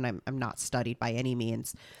expert and I'm not studied by any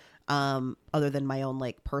means, other than my own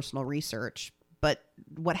like personal research. But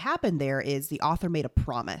what happened there is the author made a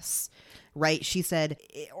promise, right? She said,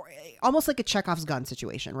 almost like a Chekhov's gun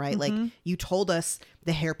situation, right? Like, you told us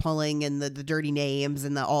the hair pulling and the dirty names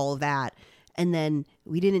and all of that, and then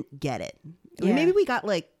we didn't get it. Yeah. Maybe we got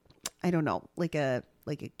like, I don't know, like a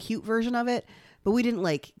cute version of it, but we didn't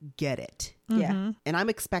like get it. yeah. And I'm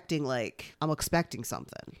expecting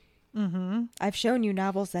something. I've shown you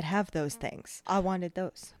novels that have those things. I wanted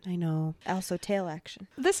those. I know. Also tail action.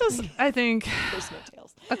 This is, I think, There's no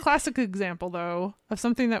tails. a classic example, though, of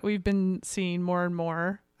something that we've been seeing more and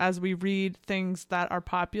more as we read things that are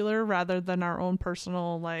popular rather than our own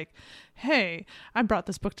personal, like, hey, I brought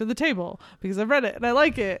this book to the table because I've read it and I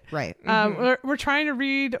like it. Right. We're trying to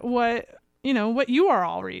read what you are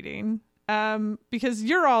all reading. Because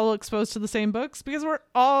you're all exposed to the same books, because we're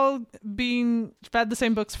all being fed the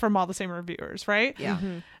same books from all the same reviewers, right? Yeah.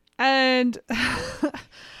 And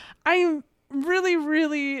I'm really,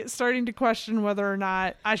 really starting to question whether or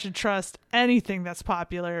not I should trust anything that's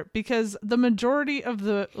popular, because the majority of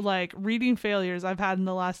the like reading failures I've had in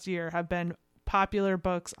the last year have been popular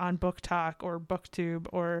books on Book Talk or BookTube,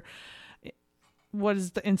 or what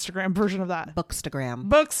is the Instagram version of that?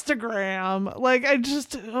 Bookstagram. Like, I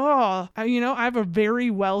just, I have a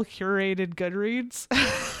very well curated Goodreads,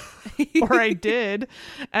 or I did,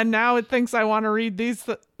 and now it thinks I want to read these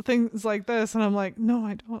things like this, and I'm like, no,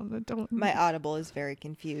 I don't. My Audible is very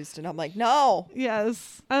confused, and I'm like, no.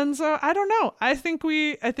 Yes. And so I don't know. I think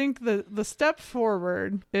the step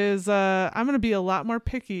forward is I'm going to be a lot more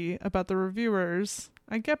picky about the reviewers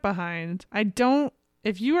I get behind.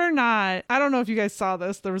 If you are not, I don't know if you guys saw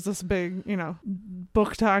this. There was this big,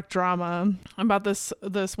 Book Talk drama about this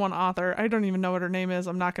one author. I don't even know what her name is.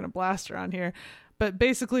 I'm not going to blast her on here. But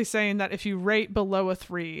basically saying that if you rate below a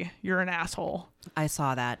 3, you're an asshole. I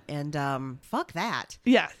saw that, and fuck that.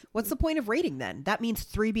 Yeah. What's the point of rating then? That means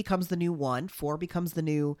 3 becomes the new 1, 4 becomes the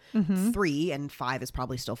new 3, and 5 is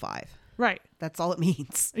probably still 5. Right. That's all it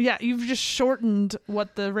means. Yeah, you've just shortened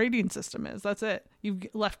what the rating system is. That's it. You've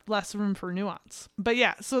left less room for nuance. But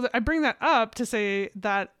yeah, so I bring that up to say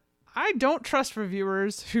that I don't trust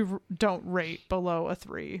reviewers who don't rate below a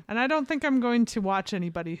 3. And I don't think I'm going to watch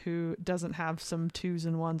anybody who doesn't have some 2s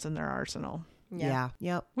and 1s in their arsenal. Yeah.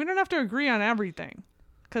 Yep. We don't have to agree on everything,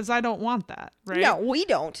 because I don't want that, right? No, we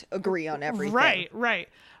don't agree on everything. Right.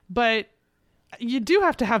 But you do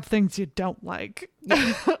have to have things you don't like,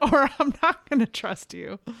 or I'm not going to trust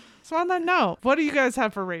you. So on that note, what do you guys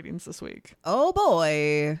have for ratings this week? Oh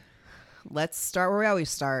boy. Let's start where we always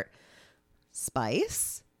start.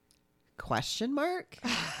 Spice? Question mark?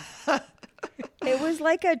 It was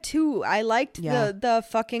like a 2. I liked Yeah. the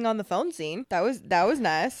fucking on the phone scene. That was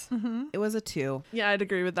nice. It was a 2. Yeah, I'd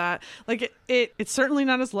agree with that. Like it's certainly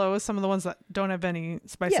not as low as some of the ones that don't have any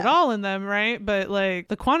spice at Yeah. all in them, right? But like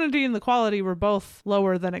the quantity and the quality were both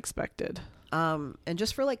lower than expected. And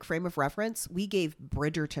just for like frame of reference, we gave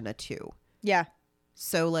Bridgerton a 2. Yeah.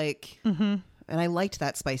 So like, and I liked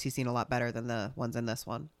that spicy scene a lot better than the ones in this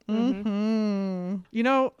one. You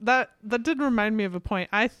know, that did remind me of a point.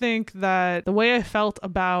 I think that the way I felt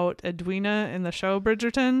about Edwina in the show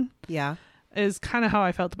Bridgerton Yeah, is kind of how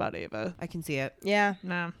I felt about Ava. I can see it. Yeah.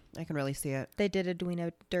 Nah, I can really see it. They did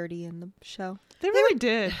Edwina dirty in the show. they really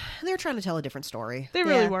did. They're trying to tell a different story. They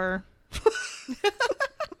really Yeah. were.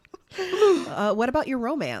 What about your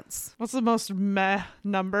romance? What's the most meh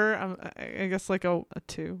number? I guess like a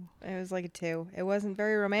 2. It was like a 2. It wasn't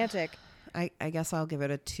very romantic. I guess I'll give it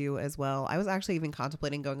a 2 as well. I was actually even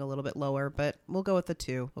contemplating going a little bit lower, but we'll go with the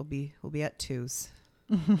 2. We'll be at 2s.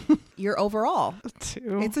 Your overall, A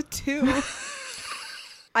 2. it's a 2.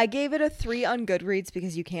 I gave it a 3 on Goodreads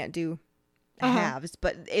because you can't do halves,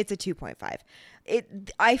 but it's a 2.5.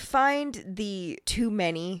 I find the too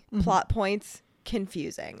many plot points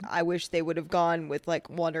confusing. I wish they would have gone with like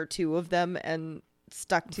 1 or 2 of them and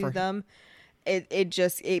stuck to them.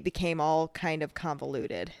 It became all kind of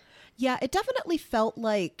convoluted. Yeah, it definitely felt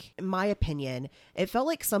like, in my opinion, it felt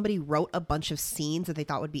like somebody wrote a bunch of scenes that they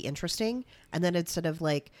thought would be interesting. And then instead of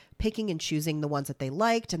like picking and choosing the ones that they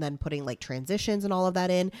liked and then putting like transitions and all of that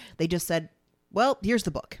in, they just said, well, here's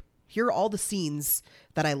the book. Here are all the scenes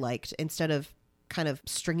that I liked, instead of kind of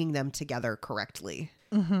stringing them together correctly.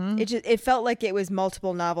 It felt like it was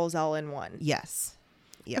multiple novels all in one. Yes.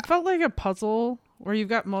 Yeah. It felt like a puzzle where you've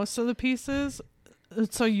got most of the pieces,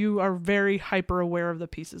 so you are very hyper aware of the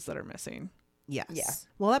pieces that are missing. Yes. Yeah.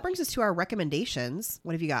 Well, that brings us to our recommendations.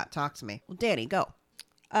 What have you got? Talk to me. Well, Danny, go.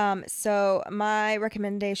 So my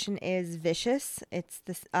recommendation is Vicious. It's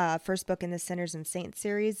the first book in the Sinners and Saints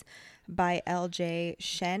series by L.J.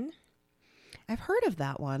 Shen. I've heard of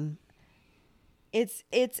that one. It's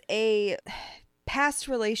a past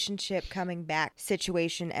relationship coming back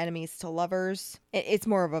situation, enemies to lovers. It's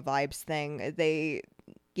more of a vibes thing. They,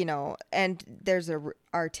 and there's a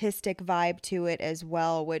artistic vibe to it as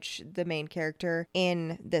well, which the main character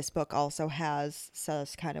in this book also has. So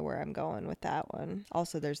that's kind of where I'm going with that one.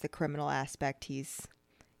 Also, there's the criminal aspect. He's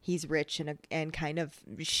rich and kind of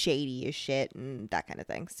shady as shit and that kind of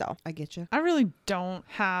thing. So I get you. I really don't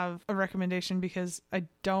have a recommendation because I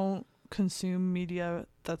don't consume media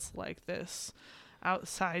that's like this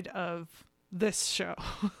outside of this show.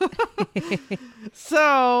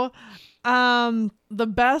 So the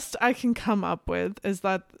best I can come up with is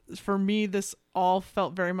that for me this all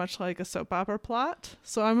felt very much like a soap opera plot,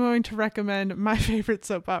 so I'm going to recommend my favorite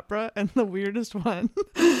soap opera and the weirdest one,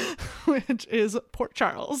 which is Port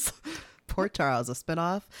Charles. Port Charles, a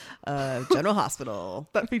spinoff of General Hospital.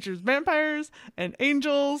 That features vampires and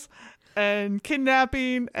angels and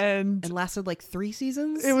kidnapping and lasted like 3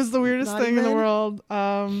 seasons. it was the weirdest Not thing in the even? world.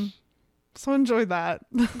 So enjoy that.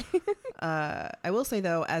 I will say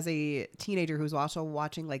though, as a teenager who's also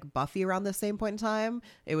watching like Buffy around the same point in time,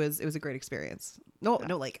 it was a great experience. No,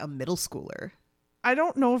 like a middle schooler. I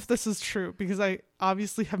don't know if this is true because I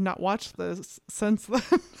obviously have not watched this since then.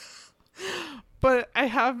 But I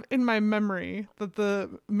have in my memory that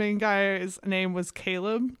the main guy's name was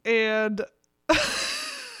Caleb, and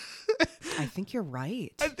I think you're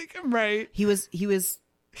right. I think I'm right. He was He the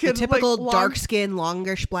had, typical like, long- dark skin,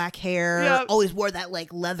 longish black hair. Yep. Always wore that like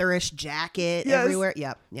leatherish jacket Yes. everywhere.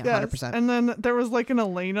 Yep. Yeah. Yes. 100%. And then there was like an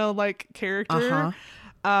Elena like character. Uh-huh.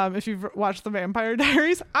 If you've watched the Vampire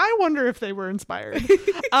Diaries, I wonder if they were inspired.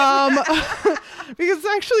 Because it's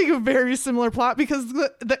actually a very similar plot, because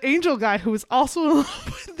the angel guy who was also in love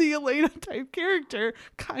with the Elena type character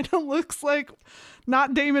kind of looks like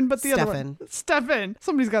not Damon, but the other one. Stefan.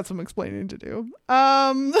 Somebody's got some explaining to do.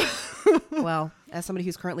 Well, as somebody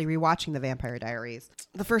who's currently rewatching the Vampire Diaries,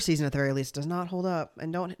 the first season at the very least does not hold up,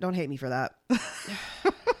 and don't hate me for that.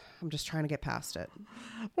 I'm just trying to get past it.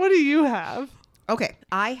 What do you have? Okay,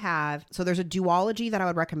 so there's a duology that I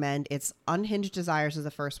would recommend. It's Unhinged Desires is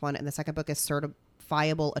the first one, and the second book is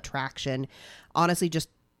Certifiable Attraction. Honestly, just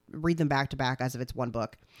read them back to back as if it's one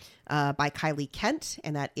book, by Kylie Kent,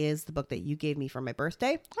 and that is the book that you gave me for my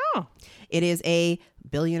birthday. Oh, It is a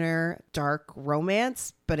billionaire dark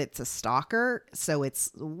romance, but it's a stalker, so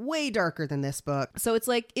it's way darker than this book. So it's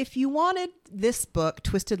like if you wanted this book,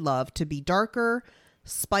 Twisted Love, to be darker,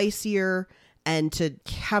 spicier, and to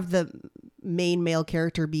have the main male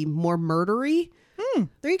character be more murdery,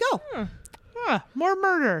 there you go. more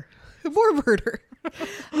murder. More murder.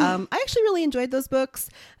 I actually really enjoyed those books.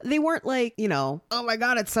 They weren't like, oh my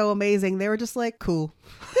God, it's so amazing. They were just like, cool.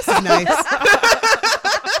 This is nice.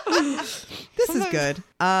 This is good.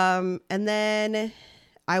 And then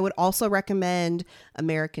I would also recommend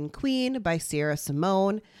American Queen by Sierra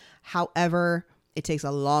Simone. However, it takes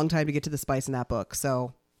a long time to get to the spice in that book.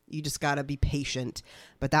 So you just got to be patient.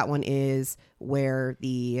 But that one is where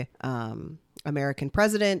the American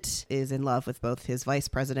president is in love with both his vice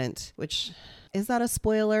president, which is that a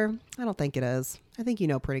spoiler? I don't think it is. I think you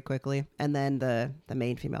know pretty quickly. And then the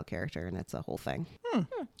main female character, and it's a whole thing.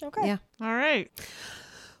 Okay. Yeah. All right.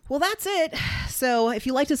 Well, that's it. So if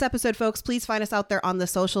you liked this episode, folks, please find us out there on the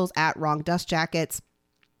socials at Wrong Dust Jackets.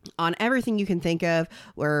 On everything you can think of.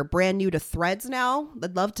 We're brand new to Threads now.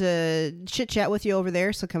 I'd love to chit chat with you over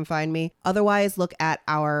there, so come find me. Otherwise, look at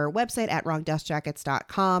our website at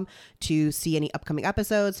wrongdustjackets.com to see any upcoming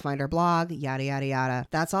episodes, find our blog, yada, yada, yada.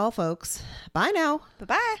 That's all, folks. Bye now.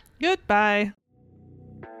 Bye-bye. Goodbye.